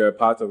feel like you're a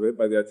part of it,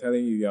 but they're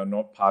telling you you're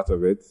not part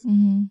of it.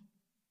 Mm-hmm.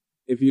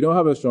 If you don't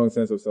have a strong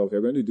sense of self,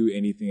 you're going to do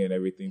anything and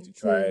everything to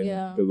try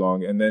and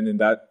belong. And then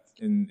in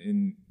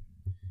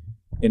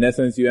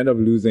essence, you end up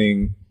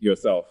losing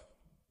yourself.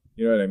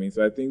 You know what I mean?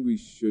 So I think we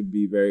should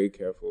be very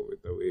careful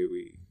with the way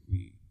we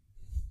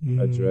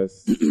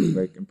address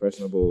like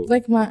impressionable.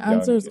 Like my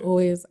answer is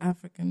always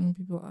African when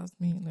people ask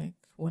me like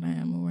what I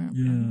am or where I'm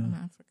from. I'm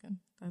African.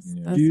 That's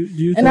do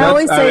you and I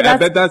always say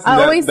that's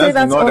all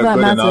that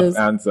matters.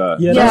 Answer.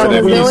 Yeah,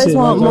 because they always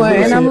want more,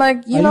 and I'm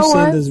like, you know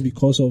what? This is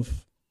because of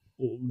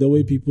the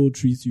way people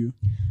treat you.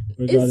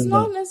 It's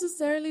not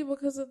necessarily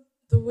because of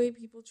the way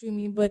people treat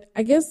me, but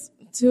I guess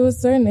to a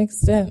certain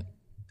extent,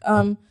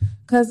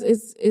 because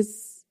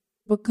it's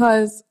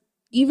because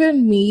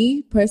even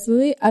me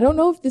personally, I don't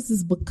know if this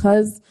is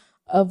because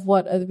of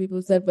what other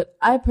people said, but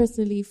I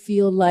personally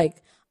feel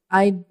like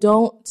I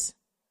don't.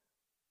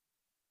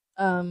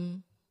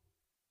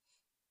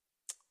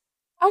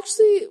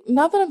 Actually,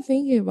 now that I'm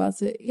thinking about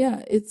it,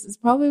 yeah, it's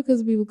probably because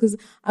of people. Because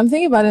I'm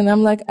thinking about it, and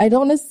I'm like, I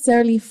don't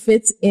necessarily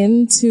fit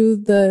into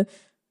the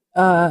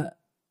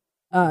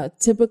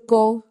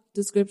typical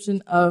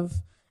description of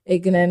a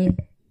Ghanaian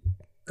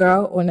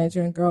girl or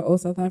Nigerian girl or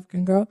South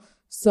African girl.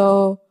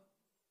 So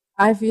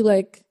I feel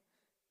like,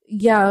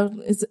 yeah,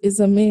 it's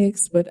a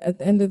mix, but at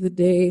the end of the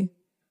day,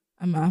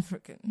 I'm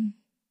African,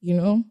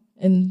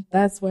 and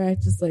that's where I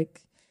just like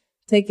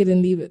take it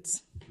and leave it.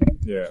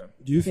 Yeah.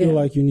 Do you feel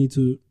like you need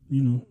to,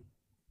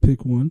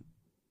 pick one?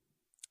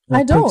 Or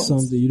I don't. Pick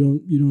something. You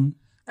don't.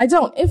 I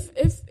don't.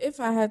 If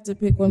I had to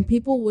pick one,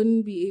 people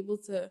wouldn't be able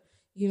to,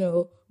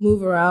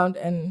 move around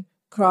and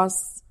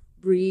cross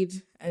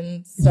breed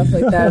and stuff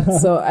like that.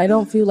 So I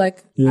don't feel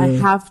like I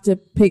have to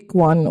pick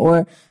one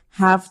or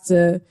have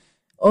to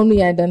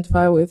only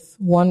identify with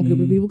one group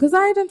of people, because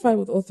I identify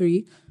with all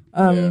three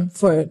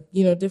for,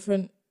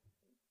 different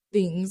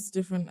things,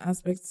 different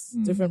aspects,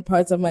 different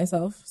parts of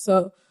myself.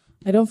 So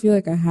I don't feel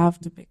like I have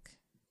to pick.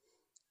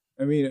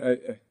 I mean,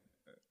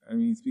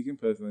 speaking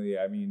personally,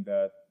 I mean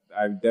that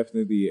I've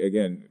definitely,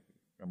 again,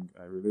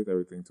 I relate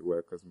everything to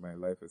work because my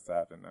life is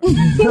sad and I'm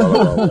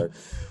all about work.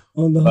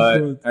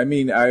 But I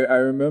mean, I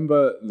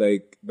remember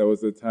like there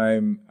was a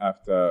time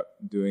after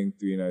doing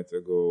 3 nights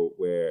ago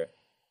where,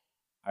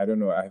 I don't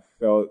know, I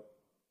felt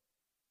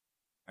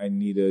I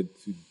needed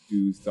to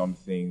do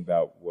something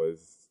that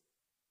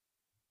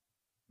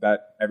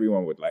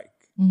everyone would like.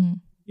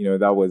 Mm-hmm.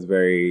 That was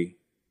very,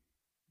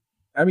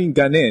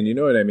 Ghanaian, you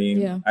know what I mean?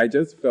 Yeah. I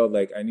just felt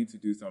like I need to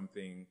do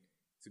something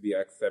to be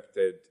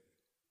accepted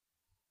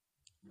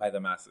by the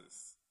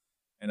masses.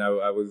 And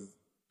I was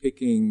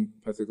picking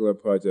particular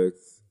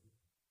projects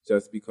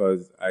just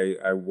because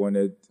I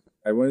wanted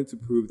to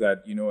prove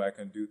that, I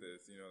can do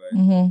this,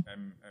 I'm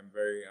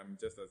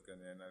just as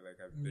Ghanaian.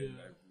 I've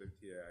lived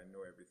here, I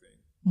know everything.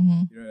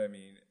 Mm-hmm. You know what I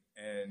mean?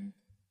 And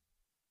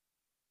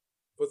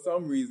for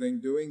some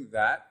reason, doing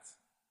that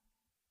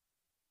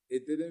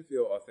it didn't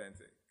feel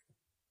authentic.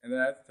 And then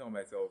I had to tell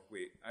myself,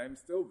 wait, I'm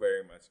still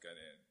very much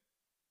Ghanaian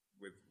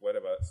with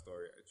whatever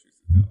story I choose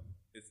to tell.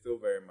 It's still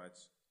very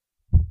much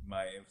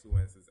my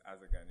influences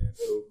as a Ghanaian.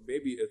 So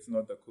maybe it's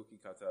not the cookie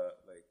cutter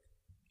like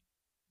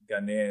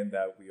Ghanaian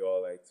that we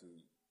all like to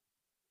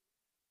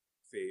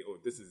say, oh,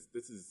 this is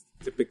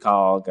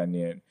typical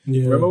Ghanaian.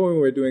 Yeah. Remember when we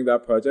were doing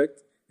that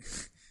project?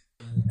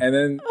 And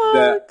then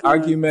the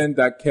argument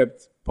that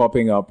kept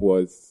popping up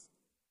was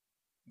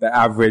the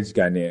average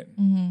Ghanaian.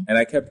 Mm-hmm. And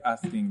I kept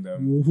asking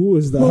them, who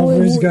is the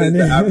average Ghanaian?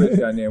 Is the average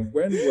Ghanaian?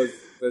 When was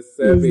the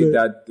survey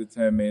that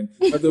determined?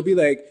 But they'll be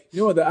like,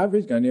 you know, the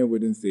average Ghanaian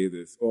wouldn't say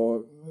this,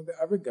 or the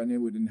average Ghanaian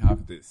wouldn't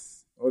have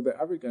this, or the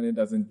average Ghanaian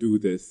doesn't do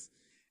this.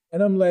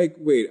 And I'm like,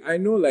 wait, I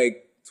know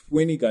like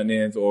 20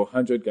 Ghanaians or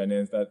 100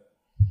 Ghanaians that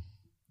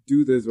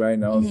do this right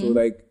now. Mm-hmm. So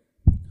like,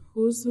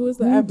 who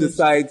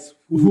decides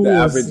who the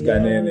average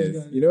Ghanaian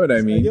is? You know what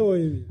I mean? I get what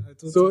you mean.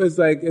 So it's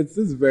like, it's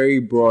this very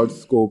broad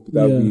scope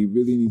that we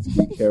really need to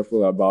be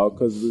careful about,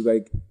 because it's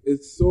like,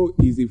 it's so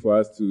easy for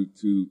us to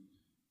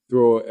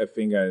throw a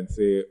finger and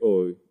say,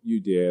 oh, you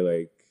dare,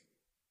 like,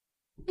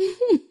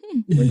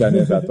 when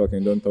Ghanaians are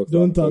talking, don't talk.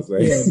 Don't talk.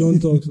 Like, don't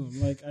talk.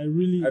 Like, I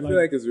feel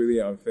like it's really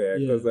unfair,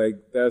 because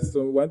like, there's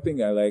one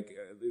thing I like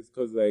is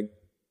because like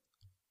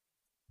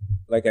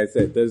I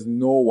said, there's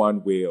no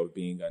one way of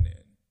being Ghanaian.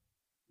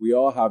 We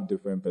all have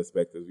different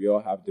perspectives. We all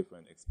have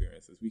different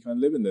experiences. We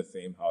can live in the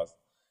same house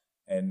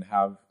and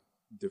have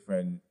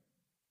different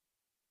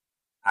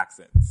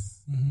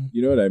accents. Mm-hmm.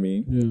 You know what I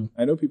mean? Yeah.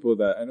 I know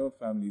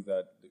families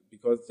that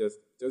just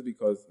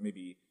because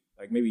maybe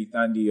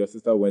Thandi, your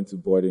sister, went to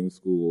boarding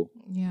school.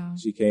 Yeah.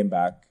 She came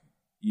back.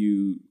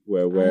 You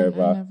were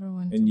wherever. I never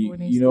went and to you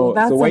boarding school.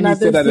 That's so when you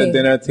sit at a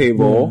dinner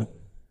table,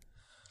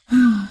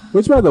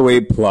 which by the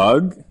way,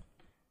 plug.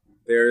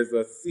 There is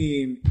a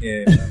scene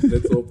in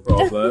Little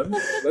Problems.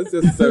 Let's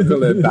just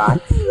circle it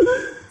back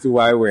to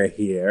why we're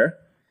here.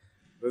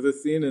 There's a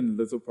scene in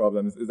Little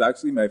Problems. It's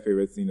actually my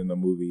favorite scene in the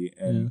movie,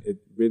 and it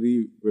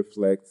really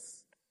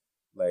reflects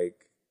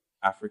like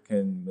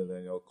African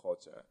millennial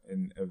culture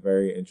in a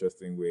very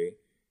interesting way.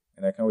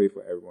 And I can't wait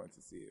for everyone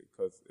to see it,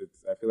 because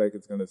I feel like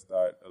it's going to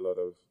start a lot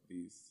of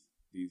these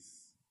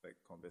like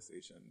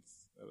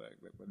conversations, like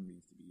what it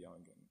means to be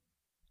young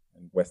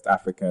and West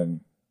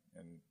African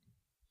and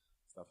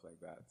stuff like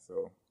that.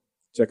 So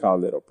check out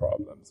Little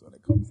Problems when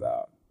it comes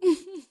out.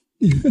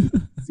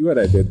 See what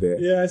I did there?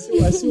 Yeah, I see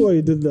what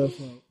you did there.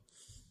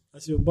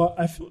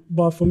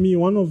 But for me,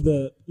 one of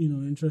the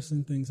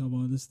interesting things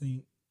about this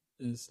thing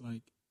is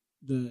like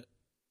the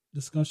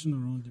discussion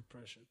around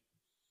depression.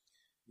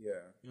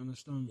 Yeah, you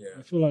understand? Yeah.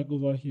 I feel like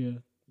over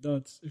here,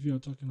 that's if you're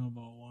talking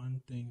about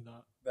one thing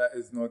that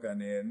is not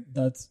Ghanaian,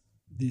 that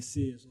they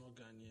say is not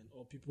Ghanaian,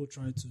 or people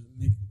try to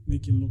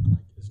make it look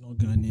like it's not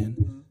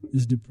Ghanaian,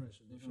 is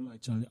depression. They feel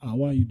like, Charlie,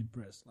 why are you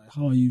depressed? Like,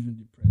 how are you even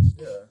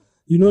depressed? Yeah.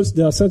 You know,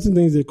 there are certain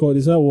things they call,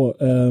 is that what,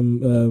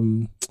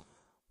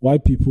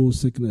 white people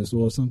sickness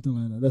or something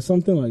like that. There's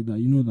something like that,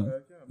 you know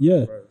that?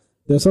 Yeah.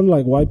 There's something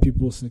like white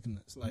people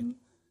sickness. Like,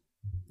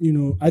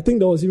 I think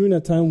there was even a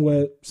time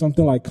where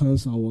something like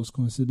cancer was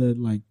considered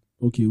like,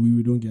 okay,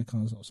 we don't get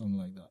cancer or something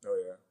like that. Oh,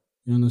 yeah.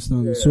 You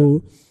understand?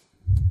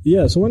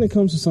 Yeah. So when it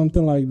comes to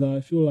something like that,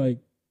 I feel like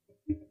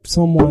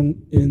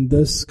someone in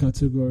this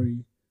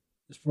category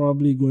is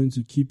probably going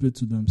to keep it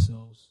to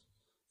themselves.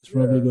 It's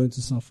probably going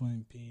to suffer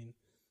in pain.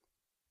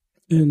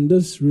 And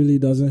this really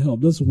doesn't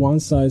help. This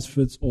one size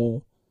fits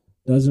all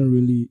doesn't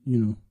really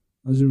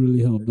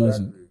help, does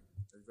it?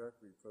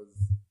 Exactly.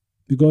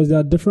 Because there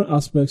are different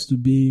aspects to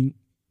being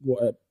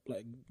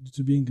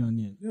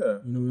Ghanaian. Yeah.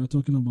 We're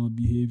talking about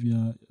behavior,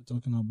 you're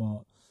talking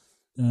about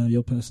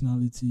your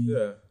personality.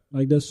 Yeah.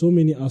 Like, there's so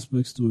many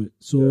aspects to it.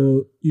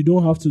 So you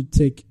don't have to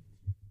take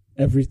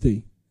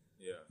everything.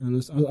 Yeah. And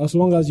as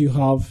long as you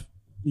have,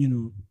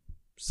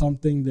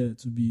 something there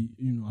to be,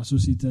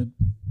 associated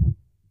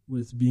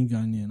with being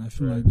Ghanaian, I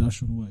feel like that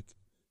should work.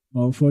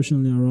 But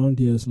unfortunately, around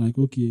here, it's like,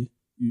 okay,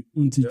 you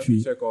have to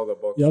check all the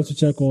boxes. You have to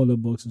check all the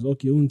boxes.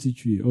 Okay,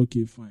 Untitree.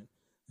 Okay, fine.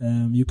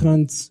 You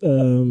can't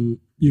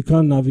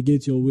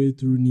navigate your way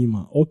through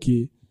Nima.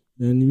 Okay,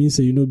 then it means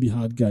that be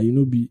hard guy. You're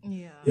not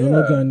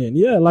Ghanaian.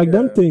 Yeah, like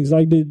them things.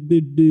 Like they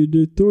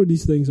throw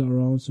these things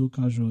around so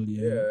casually.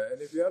 Yeah,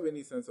 and if you have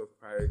any sense of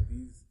pride,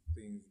 these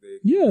things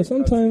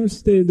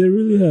sometimes they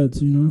really hurt.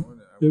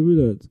 They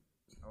really hurt.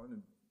 I want to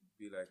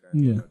be like that.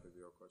 Yeah.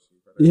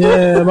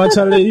 Yeah, but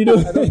Charlie, you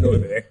don't. I don't know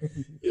that.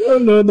 You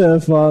don't know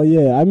that far.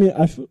 Yeah, I mean,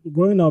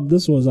 growing up,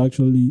 this was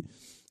actually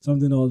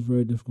something that was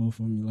very difficult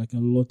for me. Like, a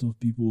lot of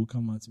people would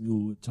come at me,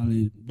 "Oh,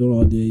 Charlie, don't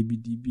know the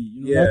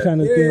ABDB," that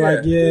kind of thing. Like,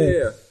 I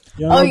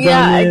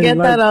get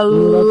that a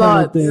lot. That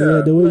kind of thing.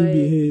 Yeah, the way you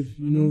behave,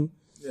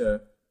 Yeah,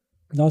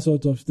 that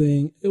sort of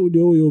thing. It would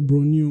your bro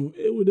new.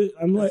 It would.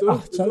 I'm like,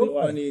 it's Charlie, so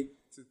funny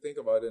to think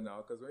about it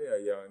now, because when you're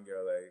young,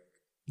 you're like,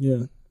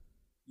 yeah.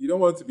 You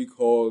don't want to be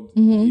called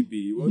DB.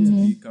 You want to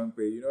be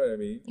Kankwe. You know what I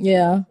mean?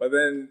 Yeah. But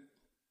then,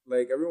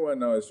 like, everyone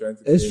now is trying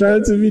to... It's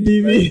trying to be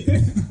DB.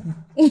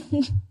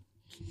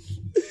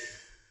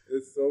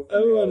 It's so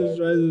funny. Everyone is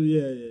trying to...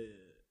 Yeah.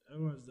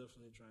 Everyone's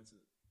definitely trying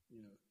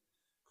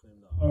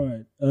All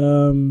right.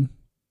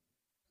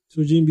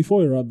 So, Gene, before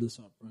we wrap this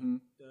up, right,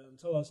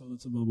 tell us a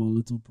little bit about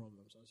Little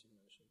Problems, as you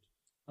mentioned.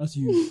 As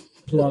you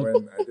plug.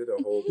 I did a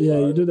whole plug,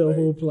 you did a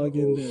whole plug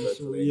in there.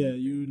 So,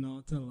 you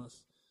now tell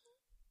us.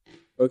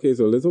 Okay,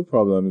 so Little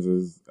Problems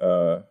is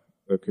the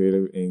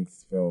Creative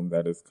Inc.'s film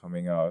that is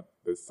coming out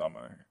this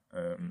summer.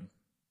 I'm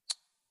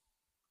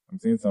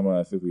saying summer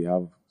as if we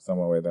have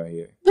summer weather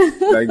here.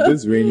 Like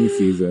this rainy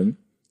season.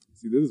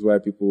 See, this is why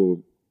people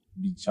will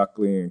be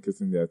chuckling and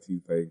kissing their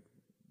teeth like,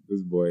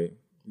 this boy,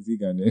 is he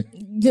Ghanaian?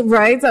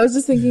 Right? I was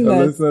just thinking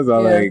that. Listeners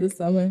are like, this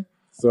summer.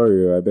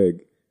 Sorry, I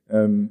beg.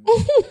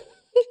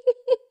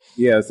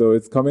 Yeah, so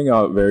it's coming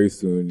out very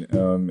soon.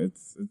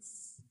 It's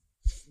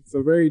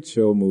a very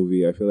chill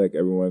movie. I feel like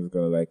everyone's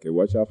going to like it.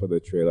 Watch out for the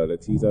trailer. The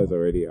teaser is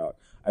already out.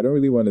 I don't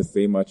really want to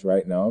say much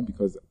right now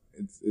because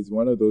it's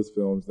one of those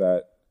films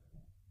that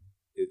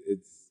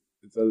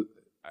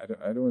I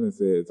don't want to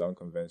say it's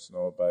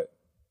unconventional, but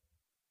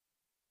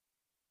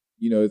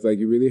you know, it's like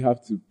you really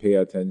have to pay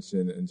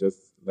attention and just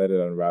let it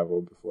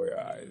unravel before your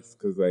eyes.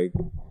 Because like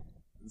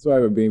that's why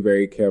we're being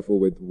very careful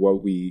with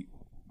what we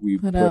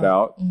put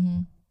out.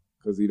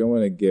 Because you don't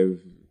want to give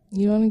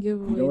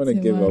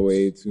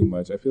away too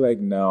much. I feel like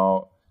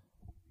now,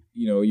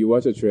 you know, you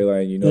watch a trailer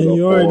and you know the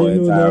whole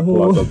entire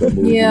plot of the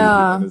movie.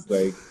 Yeah. And it's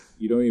like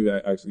you don't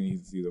even actually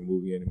need to see the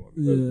movie anymore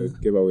because they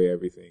give away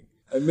everything.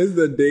 I miss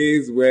the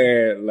days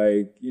where,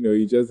 like, you know,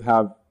 you just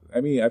have.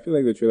 I mean, I feel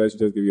like the trailer should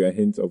just give you a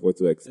hint of what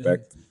to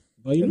expect.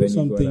 But you know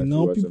something,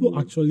 now people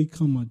actually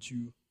come at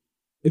you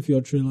if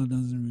your trailer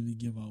doesn't really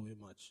give away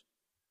much.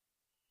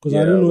 Because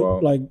I don't know,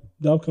 like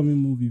the upcoming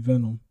movie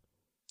Venom.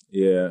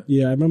 Yeah.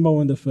 Yeah, I remember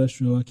when the first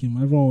trailer came,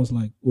 everyone was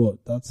like,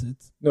 "What? That's it?"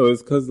 No,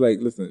 it's because, like,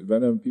 listen,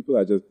 Venom, people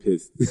are just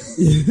pissed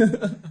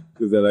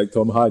because they're like,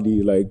 Tom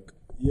Hardy, like,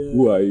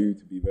 who are you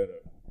to be Venom?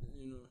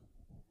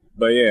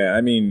 But yeah, I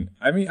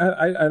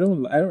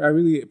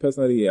really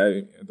personally,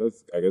 I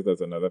guess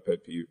that's another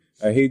pet peeve.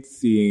 I hate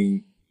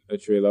seeing a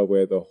trailer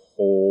where the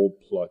whole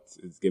plot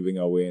is giving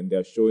away and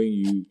they're showing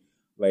you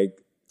like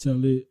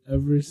tell it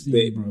every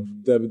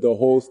scene, the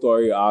whole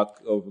story arc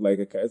of like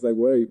it's like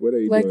what are you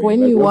like doing? When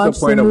like, you watch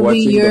the movie,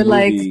 you're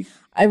like,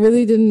 I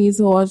really didn't need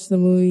to watch the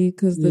movie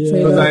because the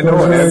trailer. Because I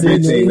know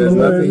everything. There's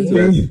nothing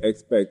to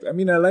expect. I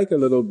mean, I like a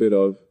little bit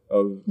of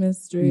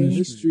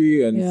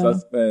mystery and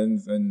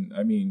suspense, and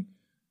I mean.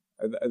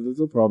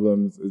 Little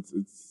Problems.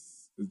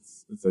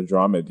 It's a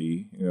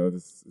dramedy, you know.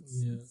 It's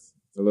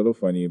a little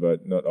funny,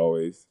 but not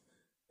always.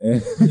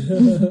 And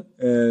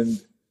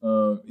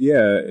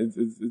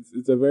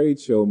it's a very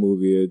chill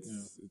movie.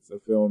 It's a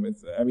film.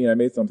 I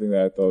made something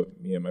that I thought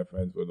me and my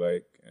friends would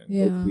like, and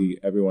hopefully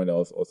everyone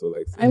else also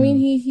likes it. I mean,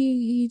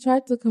 he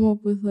tried to come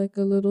up with like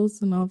a little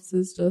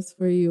synopsis just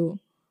for you.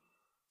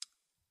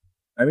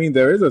 I mean,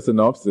 there is a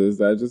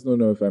synopsis. I just don't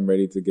know if I'm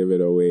ready to give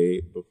it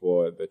away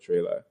before the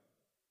trailer.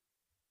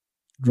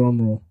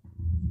 Drum roll.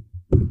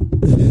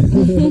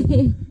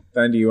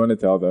 Dan, do you want to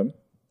tell them?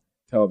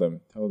 Tell them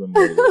what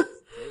it is. Tell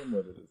them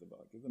what it is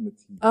about. Give them a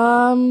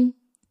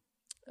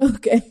tease.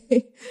 Okay.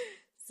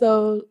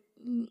 So,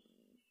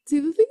 see,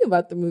 the thing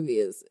about the movie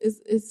is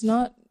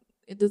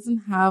it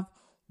doesn't have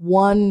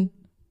one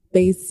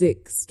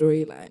basic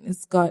storyline.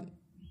 It's got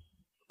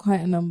quite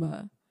a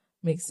number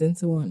mixed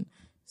into one.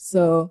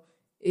 So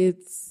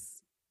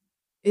it's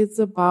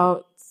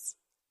about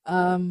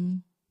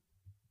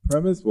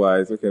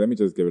premise-wise, okay, let me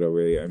just give it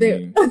away. I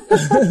mean, I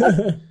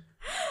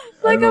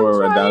don't know where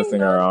we're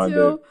dancing around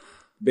it.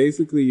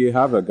 Basically, you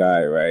have a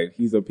guy, right?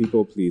 He's a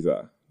people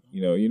pleaser.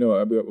 You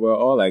know, we're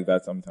all like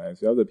that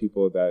sometimes. You have the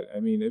people that,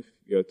 I mean, if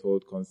you're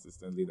told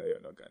consistently that you're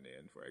not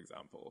Ghanaian, for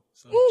example.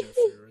 Some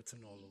Jeffrey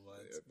written all over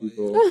it.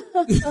 People,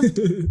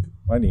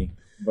 funny,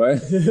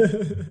 but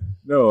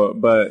no,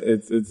 but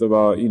it's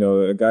about, you know,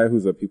 a guy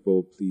who's a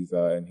people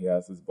pleaser and he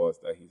has his boss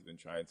that he's been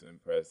trying to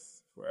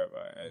impress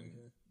forever,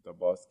 and the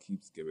boss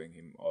keeps giving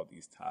him all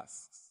these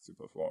tasks to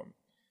perform.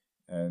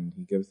 And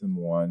he gives him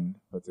one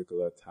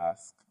particular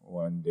task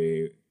one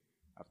day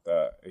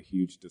after a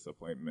huge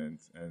disappointment.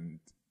 And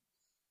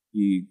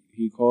he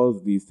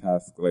calls these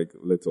tasks like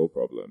little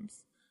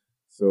problems.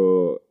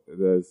 So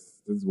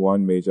there's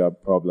one major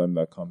problem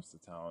that comes to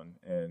town.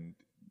 And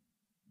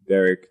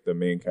Derek, the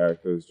main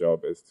character's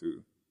job is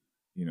to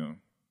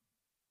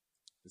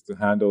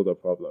handle the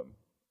problem.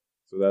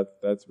 So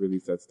that really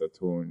sets the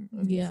tone.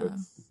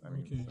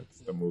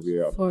 Sets the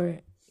movie up.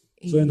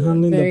 So in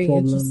handling the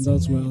problem,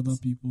 that's where other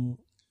people,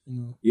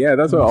 Yeah,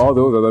 that's where all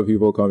those other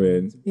people come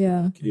in.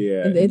 Yeah.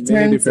 Yeah. It in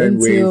many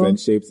different ways and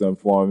shapes and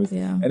forms.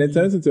 Yeah. And it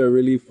turns into a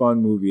really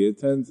fun movie.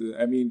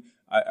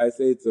 I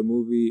say it's a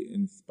movie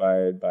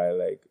inspired by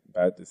like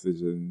bad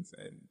decisions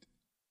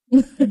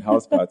and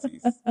house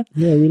parties.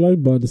 Yeah, we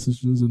like bad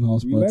decisions and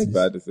house parties. We like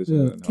bad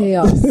decisions and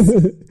chaos. House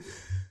parties.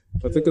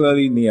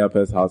 Particularly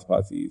Niape's house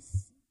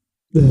parties.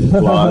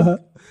 Plug.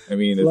 I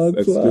mean, it's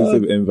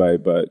exclusive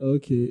invite, but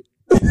okay.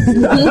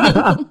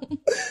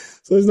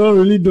 So it's not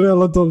really doing a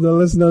lot of the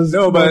listeners.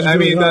 No, but I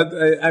mean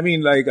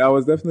like I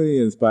was definitely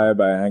inspired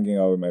by hanging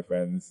out with my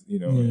friends.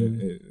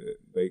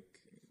 Like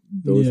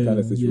those kind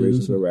of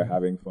situations where we're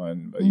having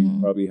fun, but you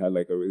probably had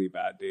like a really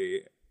bad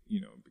day,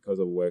 because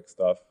of work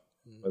stuff.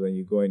 But then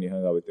you go and you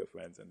hang out with your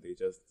friends, and they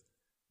just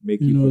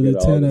make you forget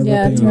all this.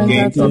 Yeah, it turns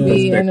out to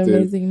be an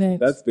amazing night.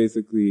 That's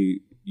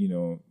basically,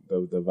 the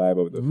vibe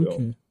of the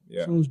film.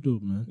 Yeah, sounds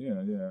dope, man.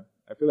 Yeah.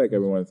 I feel like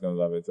everyone's gonna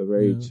love it. It's a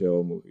very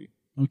chill movie.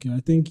 Okay, I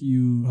think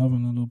you have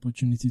another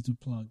opportunity to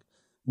plug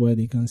where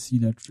they can see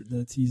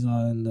the teaser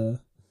and the.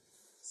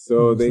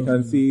 So they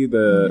can see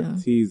the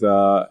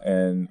teaser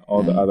and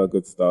all the other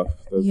good stuff.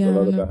 There's a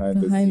lot of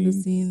behind the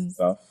scenes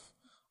stuff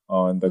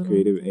on the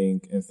Creative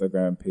Inc.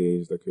 Instagram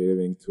page, the Creative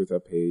Inc. Twitter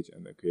page,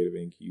 and the Creative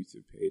Inc.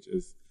 YouTube page.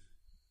 Is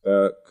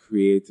the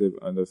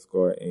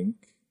Creative_Inc.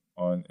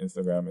 on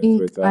Instagram and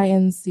Twitter.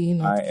 INC,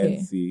 not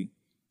INC.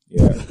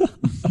 Yeah.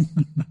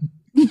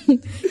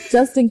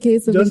 Just in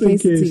case of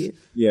incasity.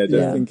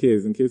 Yeah, in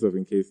case of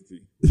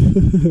incasity.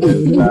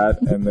 There's that,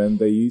 and then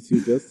the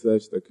YouTube. Just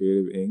search the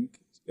Creative Inc.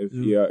 If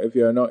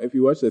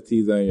you watch the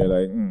teaser and you're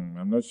like,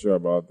 I'm not sure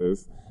about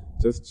this,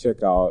 just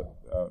check out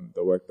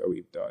the work that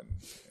we've done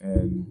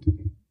and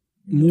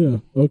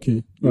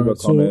okay. Leave a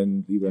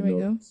comment, leave a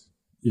note.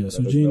 Yeah,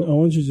 so Gene, I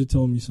want you to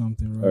tell me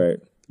something, right? All right.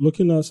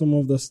 Looking at some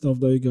of the stuff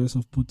that you guys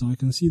have put out, I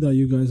can see that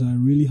you guys are a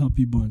really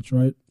happy bunch,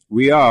 right?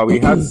 We are. We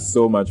had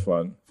so much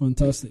fun.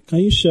 Fantastic. Can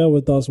you share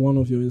with us one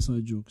of your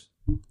inside jokes?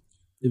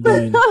 If there are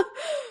any.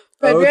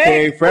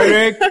 Okay,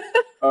 Frederick.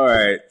 All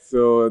right.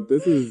 So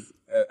this is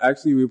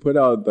actually we put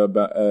out the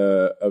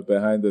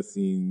behind the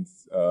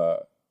scenes a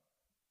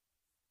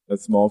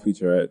small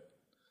featurette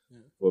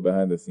for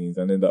behind the scenes,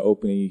 and in the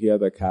opening you hear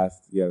the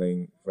cast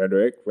yelling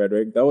Frederick.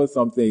 That was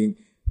something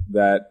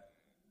that.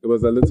 There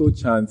was a little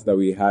chance that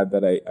we had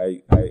that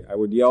I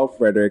would yell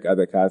Frederick at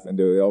the cast and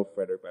they would yell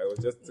Frederick, but it was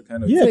just to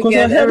kind of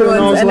get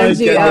everyone's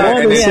energy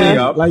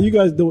up. Like you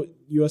guys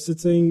you were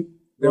sitting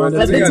at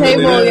the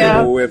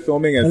table, we were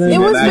filming it was really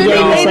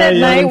late at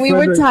night. We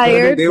were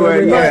tired. They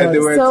were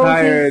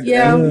tired.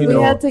 Yeah, we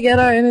had to get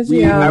our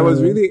energy out.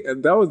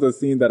 That was the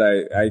scene that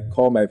I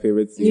call my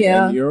favorite scene.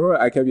 Yeah. And you remember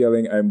I kept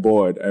yelling, I'm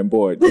bored.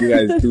 You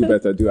guys do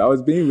better. I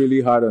was being really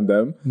hard on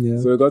them.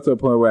 Yeah. So it got to a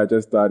point where I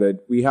just started,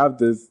 we have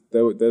this,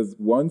 there's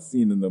one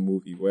scene in the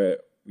movie where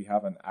we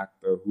have an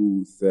actor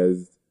who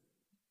says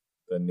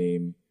the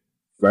name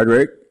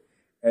Frederick.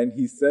 And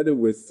he said it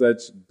with such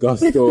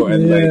gusto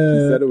and he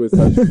said it with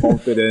such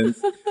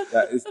confidence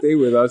that it stayed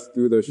with us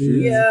through the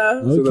shoot.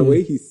 Yeah. So the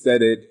way he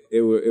said it,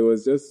 it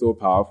was just so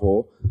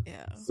powerful.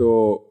 Yeah.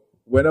 So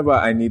whenever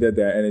I needed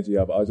their energy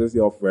up, I'll just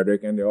yell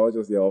Frederick, and they all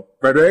just yell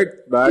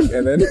Frederick back,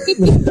 and then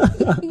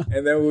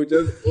and then we'll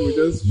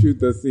just shoot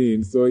the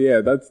scene. So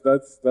yeah, that's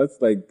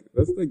like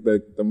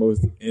the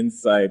most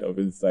inside of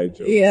inside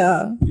jokes.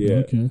 Yeah. Yeah.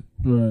 Okay.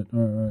 All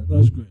right.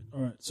 That's great.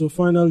 All right. So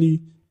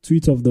finally,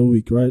 tweet of the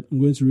week, right? I'm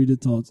going to read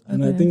it out.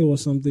 And I think it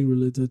was something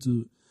related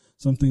to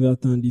something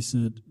that Thandi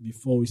said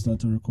before we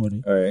started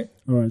recording. All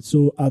right.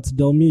 So at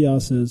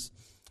Delmia says,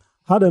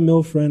 had a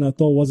male friend I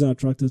thought wasn't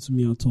attracted to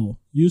me at all.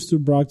 Used to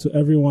brag to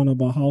everyone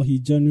about how he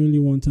genuinely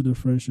wanted a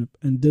friendship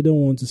and didn't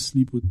want to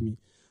sleep with me.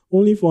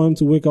 Only for him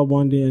to wake up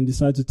one day and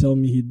decide to tell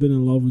me he'd been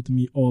in love with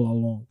me all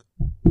along.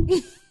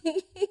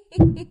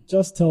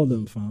 Just tell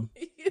them, fam.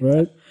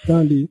 Right?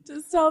 Thandi?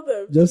 Just tell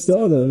them. Just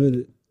tell them, isn't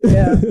it?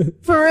 Yeah,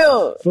 for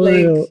real.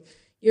 Real.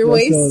 You're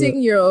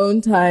wasting your own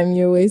time.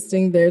 You're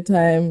wasting their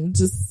time.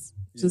 Just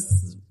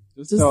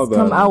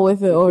come out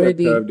with it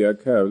already. They're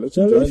curved. Let's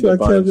join the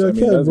bunch.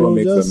 That's what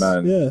makes a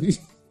man. Yeah.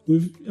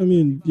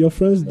 Your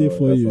friends did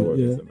for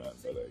you.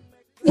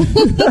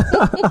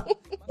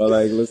 But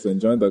listen,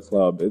 join the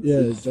club.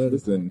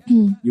 Listen,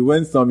 you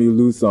win some, you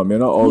lose some. You're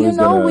not always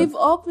we've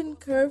all been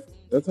curved.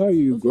 That's how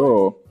you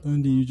grow.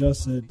 Andy, you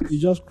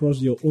just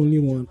crossed your only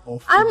one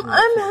off. I'm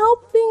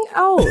helping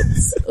out,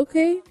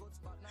 okay?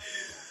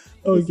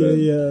 Okay,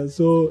 yeah.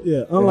 So,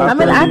 yeah.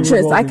 I'm an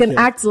actress. I can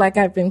act like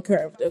I've been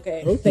curved,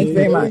 okay? Thank you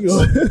very much.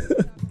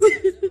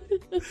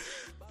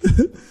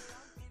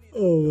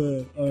 Oh,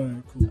 man. All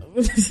right, cool.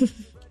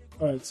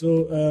 All right,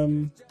 so,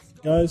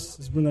 guys,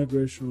 it's been a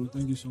great show.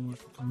 Thank you so much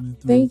for coming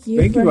through. Thank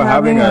you for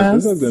having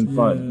us. This has been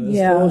fun.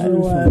 Yeah, it was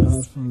really fun. I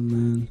had fun,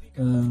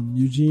 man.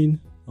 Eugene,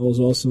 that was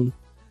awesome.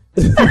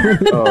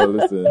 Oh,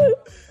 listen!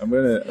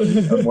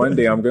 One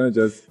day I'm gonna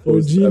just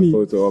post a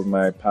photo of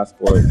my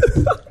passport,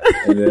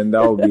 and then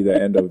that will be the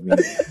end of me.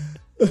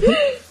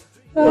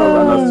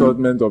 An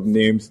assortment of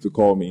names to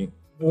call me.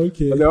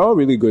 Okay, but they're all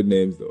really good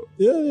names, though.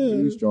 Yeah.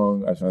 Really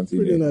strong Ashanti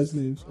names. Pretty nice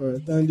names. All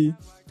right, Thandi.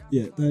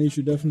 Yeah, Thandi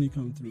should definitely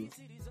come through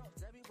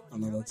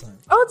another time.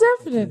 Oh,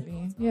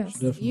 definitely.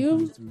 Yes.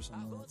 You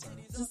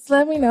just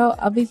let me know.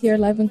 I'll be here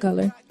live in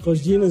color.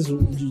 Because Gene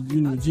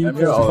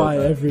posts by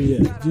every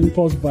year. Gene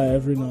posts by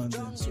every now and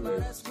then. So,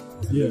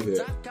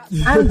 yeah.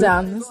 I'm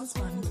down. This is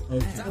fun.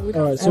 Okay.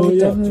 All right. So,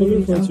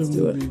 looking forward to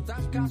your movie.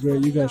 It's been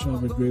great. You guys should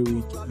have a great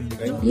week.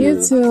 Thank you.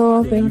 You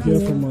too. Thank you. You'll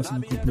hear from us in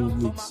a couple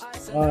of weeks.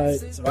 All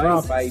right.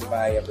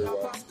 Bye, everyone.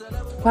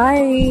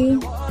 Bye.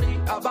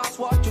 About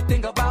what you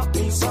think about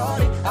me,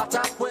 sorry. I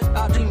talk with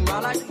a dream, I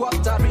like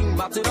what I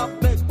dream. I turn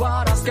up big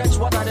what I sketch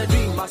what I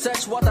dream. I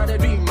search what I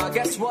dream. I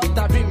guess what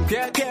I dream.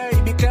 Care,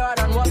 be clearer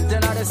than what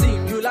then I see.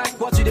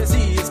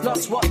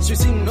 just what you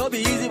sing. No be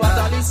easy, but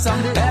at least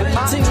someday.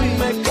 Everything we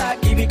make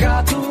like if you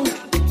got to.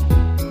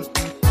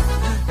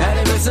 And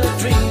if it's a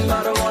dream,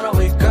 I don't wanna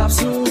wake up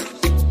soon.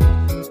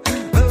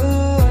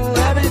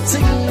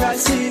 Everything I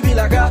see be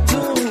like I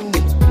do.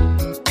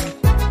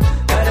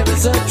 And if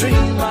it's a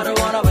dream, I don't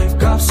wanna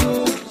wake up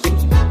soon.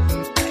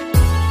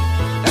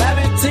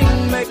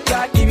 Everything make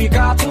like if you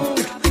got to.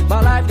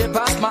 My life they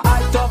pass my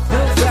eye top.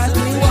 Fast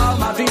me while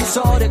my dreams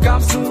all they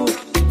come true.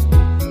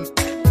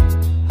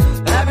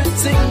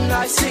 Everything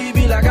I see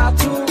be like I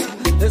do.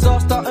 It's all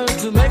starting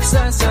to make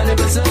sense. And if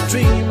it's a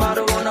dream, I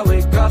don't wanna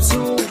wake up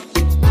soon.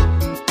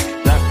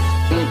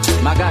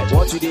 My guy,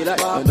 what you did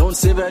like, don't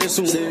say very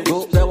soon.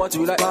 Go get what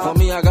you like. For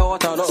me, I got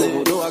what I love.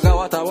 Although I got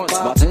what I want,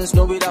 but things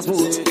no be that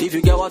smooth. If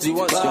you get what you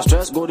want, your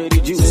stress go to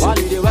reduce. While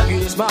you dey work, you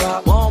dey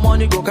smile. More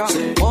money go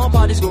count, more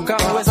parties go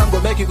count. Always I'm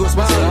gonna make you go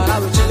smile. And I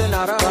be chilling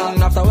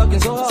around after working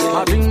so hard.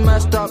 My dream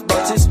messed up,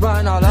 but it's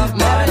fine.